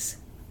these things.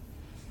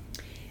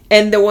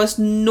 And there was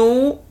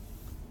no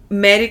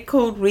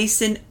medical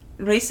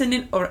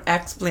reasoning or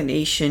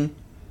explanation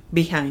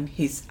behind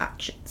his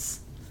actions.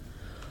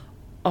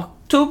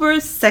 October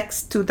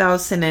 6,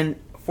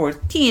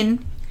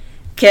 2014,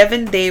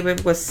 Kevin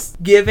David was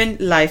given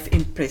life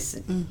in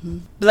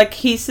prison. Like,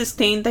 he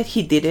sustained that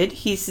he did it.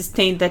 He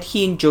sustained that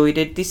he enjoyed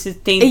it. He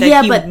sustained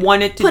that he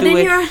wanted to do it more.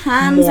 Putting your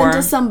hands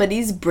into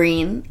somebody's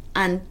brain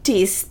and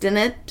tasting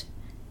it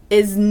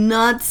is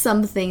not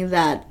something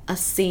that a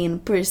sane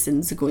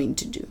person's going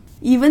to do.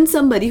 Even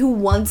somebody who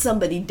wants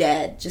somebody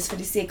dead just for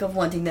the sake of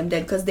wanting them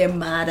dead because they're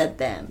mad at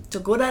them, to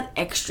go that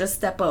extra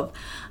step of,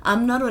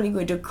 I'm not only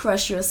going to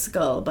crush your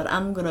skull, but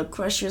I'm going to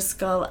crush your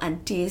skull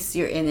and taste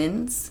your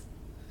innards,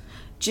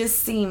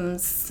 just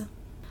seems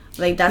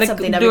like that's like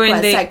something that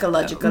requires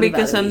psychological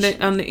because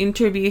evaluation. on the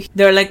interview,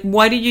 they're like,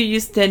 why did you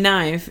use the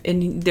knife?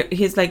 And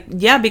he's like,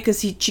 yeah,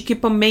 because she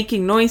kept on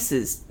making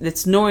noises, the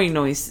snoring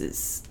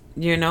noises,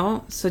 you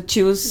know? So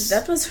she was...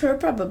 That was her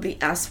probably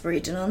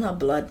aspirating on her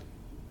blood.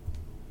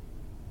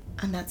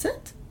 And that's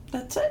it?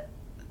 That's it.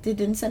 They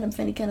didn't send him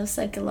for any kind of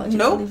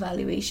psychological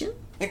evaluation?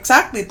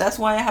 Exactly. That's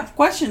why I have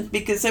questions.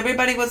 Because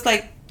everybody was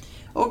like,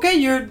 okay,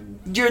 you're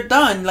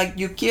done. Like,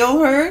 you kill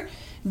her.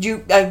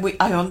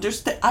 I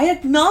understand. I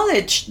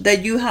acknowledge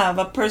that you have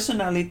a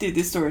personality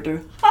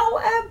disorder.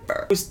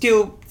 However, we're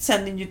still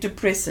sending you to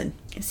prison.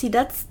 See,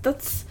 that's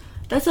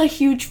a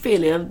huge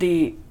failure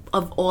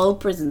of all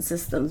prison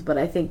systems, but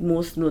I think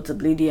most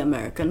notably the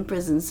American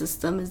prison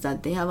system is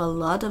that they have a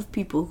lot of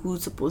people who are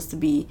supposed to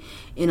be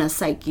in a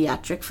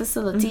psychiatric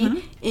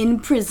facility in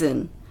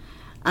prison,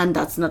 and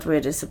that's not where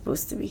they're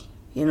supposed to be.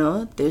 You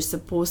know, they're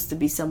supposed to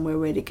be somewhere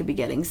where they could be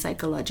getting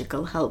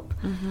psychological help.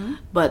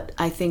 But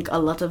I think a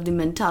lot of the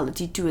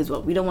mentality too is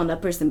what we don't want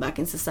that person back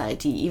in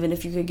society, even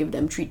if you could give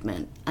them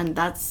treatment. And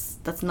that's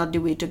not the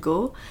way to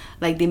go.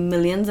 Like, the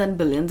millions and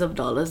billions of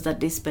dollars that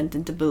they spent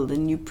into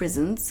building new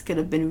prisons could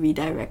have been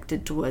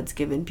redirected towards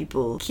giving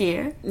people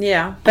care.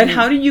 Yeah. But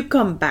how do you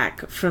come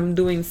back from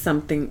doing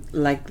something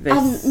like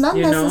this? Not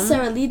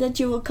necessarily that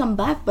you will come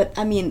back, but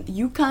I mean,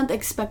 you can't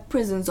expect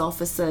prisons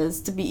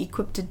officers to be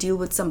equipped to deal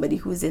with somebody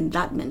who's in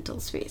that mental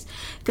space.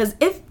 Because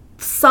if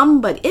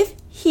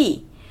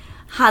he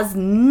has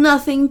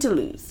nothing to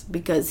lose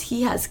because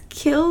he has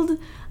killed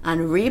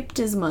and raped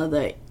his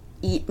mother,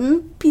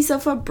 eaten piece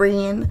of her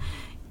brain,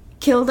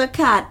 killed a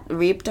cat,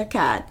 raped a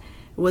cat,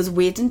 was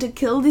waiting to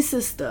kill the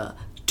sister,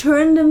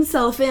 turned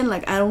himself in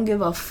like, I don't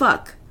give a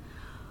fuck.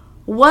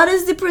 What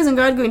is the prison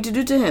guard going to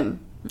do to him?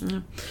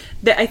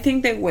 I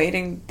think they're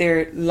waiting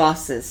their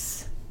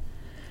losses.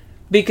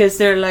 Because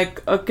they're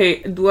like,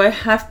 okay, do I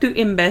have to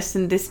invest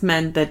in this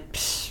man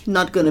that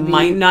Not gonna be.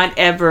 might not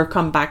ever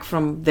come back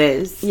from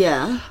this?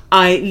 Yeah.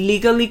 I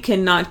legally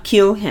cannot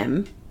kill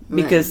him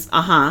because,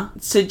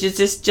 So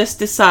just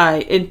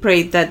decide and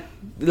pray that,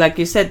 like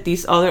you said,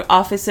 these other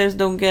officers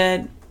don't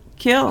get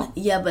killed.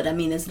 Yeah, but I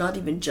mean, it's not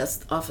even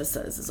just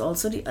officers. It's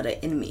also the other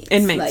inmates.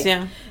 Inmates,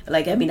 yeah.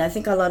 Like, I mean, I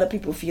think a lot of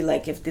people feel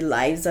like if the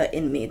lives of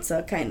inmates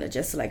are kind of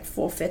just like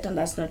forfeit, and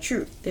that's not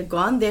true. They've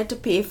gone there to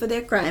pay for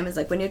their crime. It's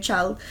like when your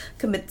child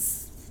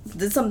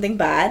did something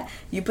bad,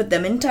 you put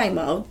them in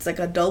timeout. It's like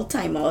adult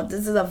timeout.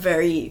 This is a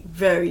very,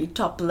 very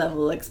top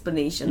level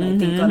explanation, I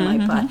think, on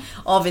my part.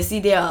 Obviously,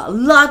 there are a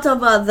lot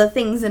of other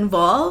things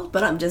involved,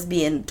 but I'm just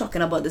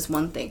talking about this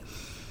one thing.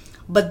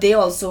 But they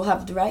also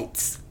have the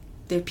rights.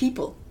 They're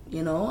people.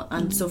 You know,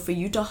 and so for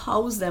you to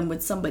house them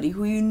with somebody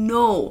who you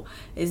know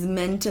is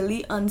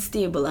mentally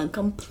unstable and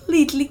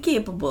completely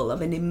capable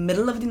of in the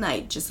middle of the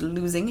night just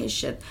losing his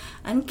shit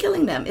and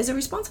killing them is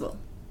irresponsible.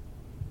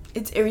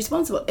 It's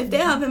irresponsible. If they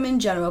have him in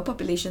general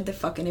population, they're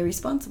fucking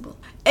irresponsible.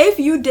 If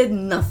you did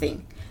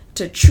nothing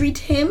to treat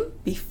him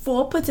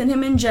before putting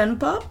him in Gen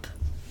Pop,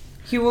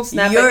 He will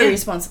snap you're again.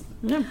 irresponsible.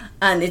 Yeah.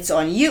 And it's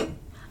on you.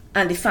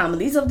 And the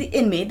families of the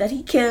inmate that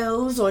he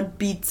kills or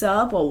beats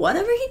up or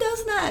whatever he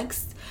does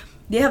next,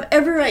 they have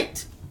every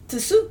right to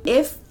sue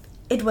if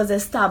it was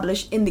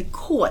established in the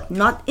court,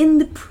 not in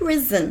the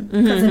prison.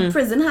 Because in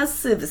prison has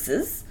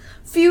services,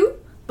 few,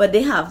 but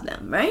they have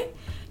them, right?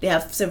 They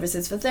have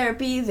services for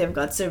therapy. They've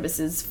got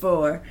services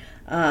for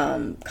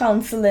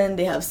counseling.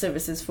 They have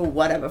services for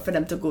whatever, for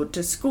them to go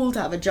to school,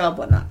 to have a job,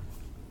 whatnot.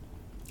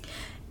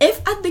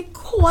 If at the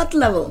court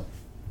level,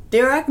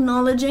 they're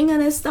acknowledging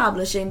and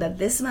establishing that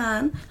this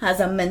man has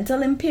a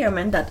mental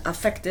impairment that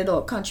affected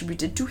or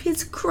contributed to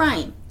his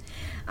crime,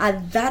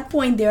 at that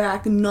point, they're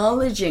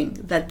acknowledging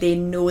that they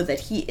know that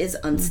he is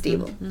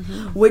unstable,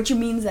 which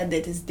means that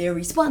it is their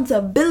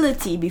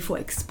responsibility before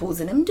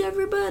exposing him to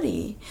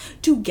everybody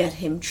to get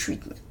him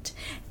treatment.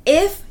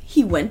 If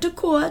he went to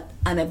court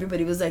and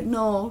everybody was like,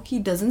 no, he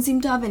doesn't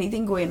seem to have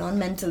anything going on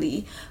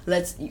mentally,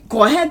 let's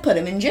go ahead, put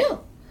him in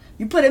jail.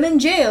 You put him in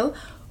jail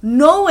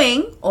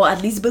knowing, or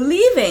at least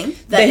believing,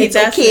 that it's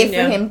okay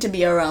for him to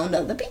be around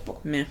other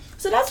people. Yeah.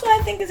 So that's why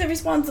I think it's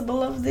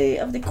irresponsible of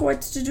the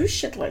courts to do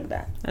shit like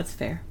that. That's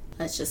fair.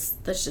 That's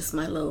just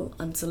my little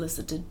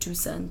unsolicited 2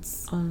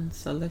 cents.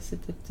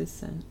 Unsolicited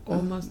dissent.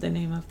 Almost the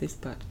name of this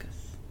podcast.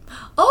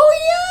 Oh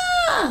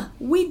yeah,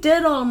 we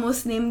did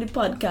almost name the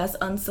podcast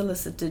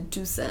Unsolicited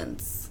 2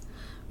 Cents.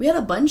 We had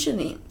a bunch of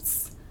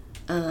names.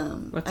 I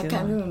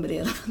can't remember the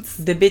other ones.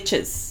 The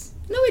bitches.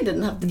 No, we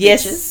didn't have the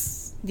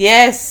bitches.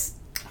 Yes.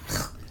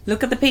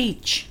 Look at the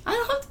page. I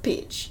don't have the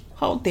page.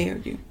 How dare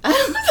you? I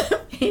don't have the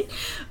page.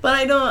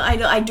 But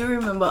I do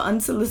remember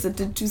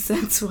Unsolicited 2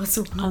 Cents was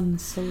one.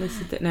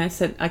 Unsolicited. And I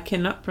said, I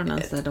cannot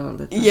pronounce that all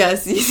the time.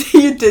 Yes,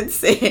 you did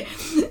say.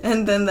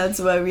 And then that's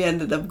why we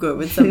ended up going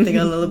with something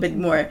a little bit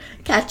more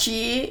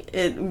catchy.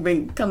 It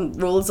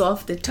rolls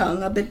off the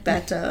tongue a bit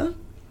better.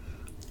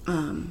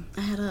 I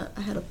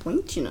had a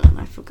point, and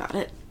I forgot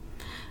it.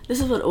 This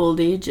is what old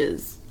age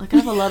is. Like, I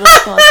have a lot of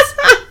thoughts,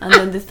 and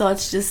then the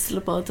thoughts just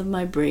slip out of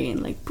my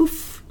brain, like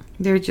poof.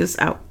 They're just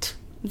out.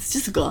 It's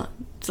just gone.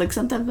 It's like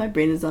sometimes my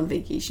brain is on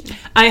vacation.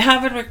 I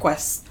have a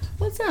request.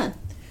 What's that?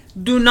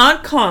 Do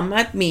not come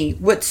at me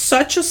with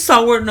such a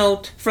sour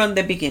note from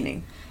the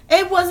beginning.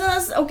 It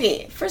wasn't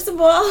okay. First of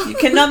all, You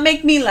cannot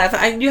make me laugh.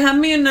 You have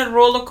me in a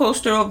roller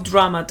coaster of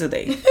drama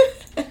today.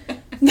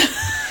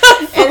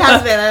 It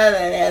has been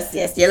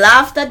yes. You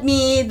laughed at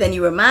me, then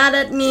you were mad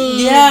at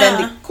me. Yeah.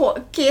 Then the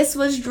court case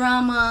was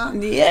drama.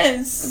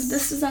 Yes.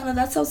 This is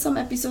that's how some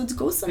episodes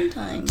go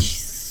sometimes.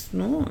 Jeez,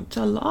 no, it's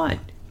a lot.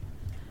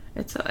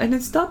 And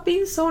it's not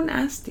being so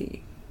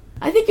nasty.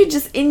 I think you're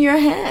just in your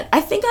head. I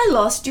think I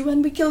lost you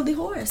when we killed the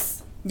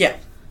horse. Yeah.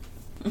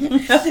 I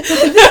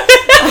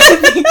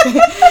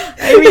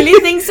really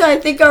think so. I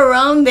think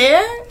around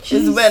there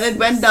is when it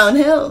went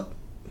downhill.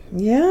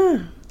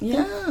 Yeah.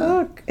 Yeah.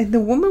 Fuck. And the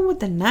woman with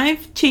the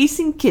knife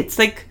chasing kids.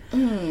 Like,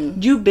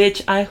 you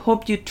bitch, I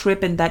hope you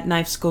trip and that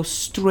knife goes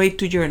straight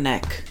to your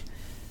neck.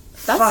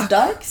 That's Fuck.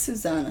 dark,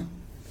 Susanna.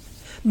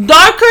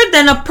 Darker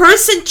than a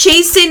person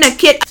chasing a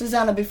kid.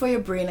 Susanna, before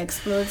your brain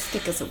explodes,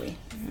 take us away.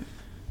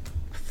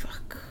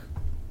 Fuck.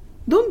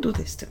 Don't do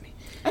this to me.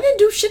 I didn't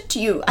do shit to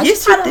you. I Yes,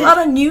 just you had a did. lot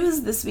of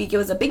news this week. It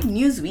was a big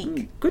news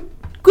week.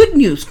 Good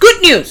news.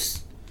 Good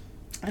news.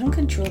 I don't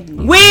control the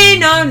news. We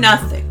know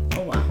nothing.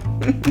 Oh, wow.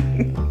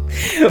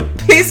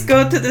 Please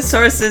go to the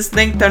sources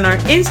linked on our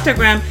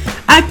Instagram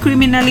at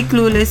Criminally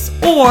Clueless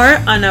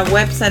or on our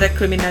website at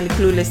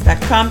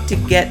criminallyclueless.com to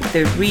get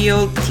the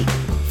real tea.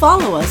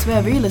 Follow us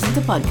wherever you listen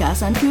to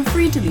podcasts and feel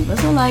free to leave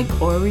us a like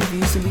or a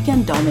review so we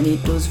can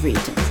dominate those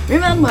ratings.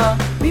 Remember,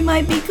 we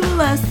might be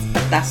clueless.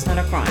 But that's not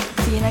a crime.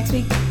 See you next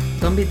week.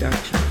 Don't be dark.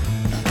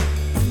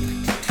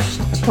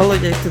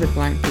 Apologize to the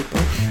blind people.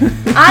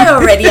 I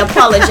already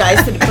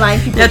apologized to the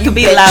blind people. You have to you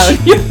be bitch.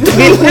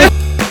 loud.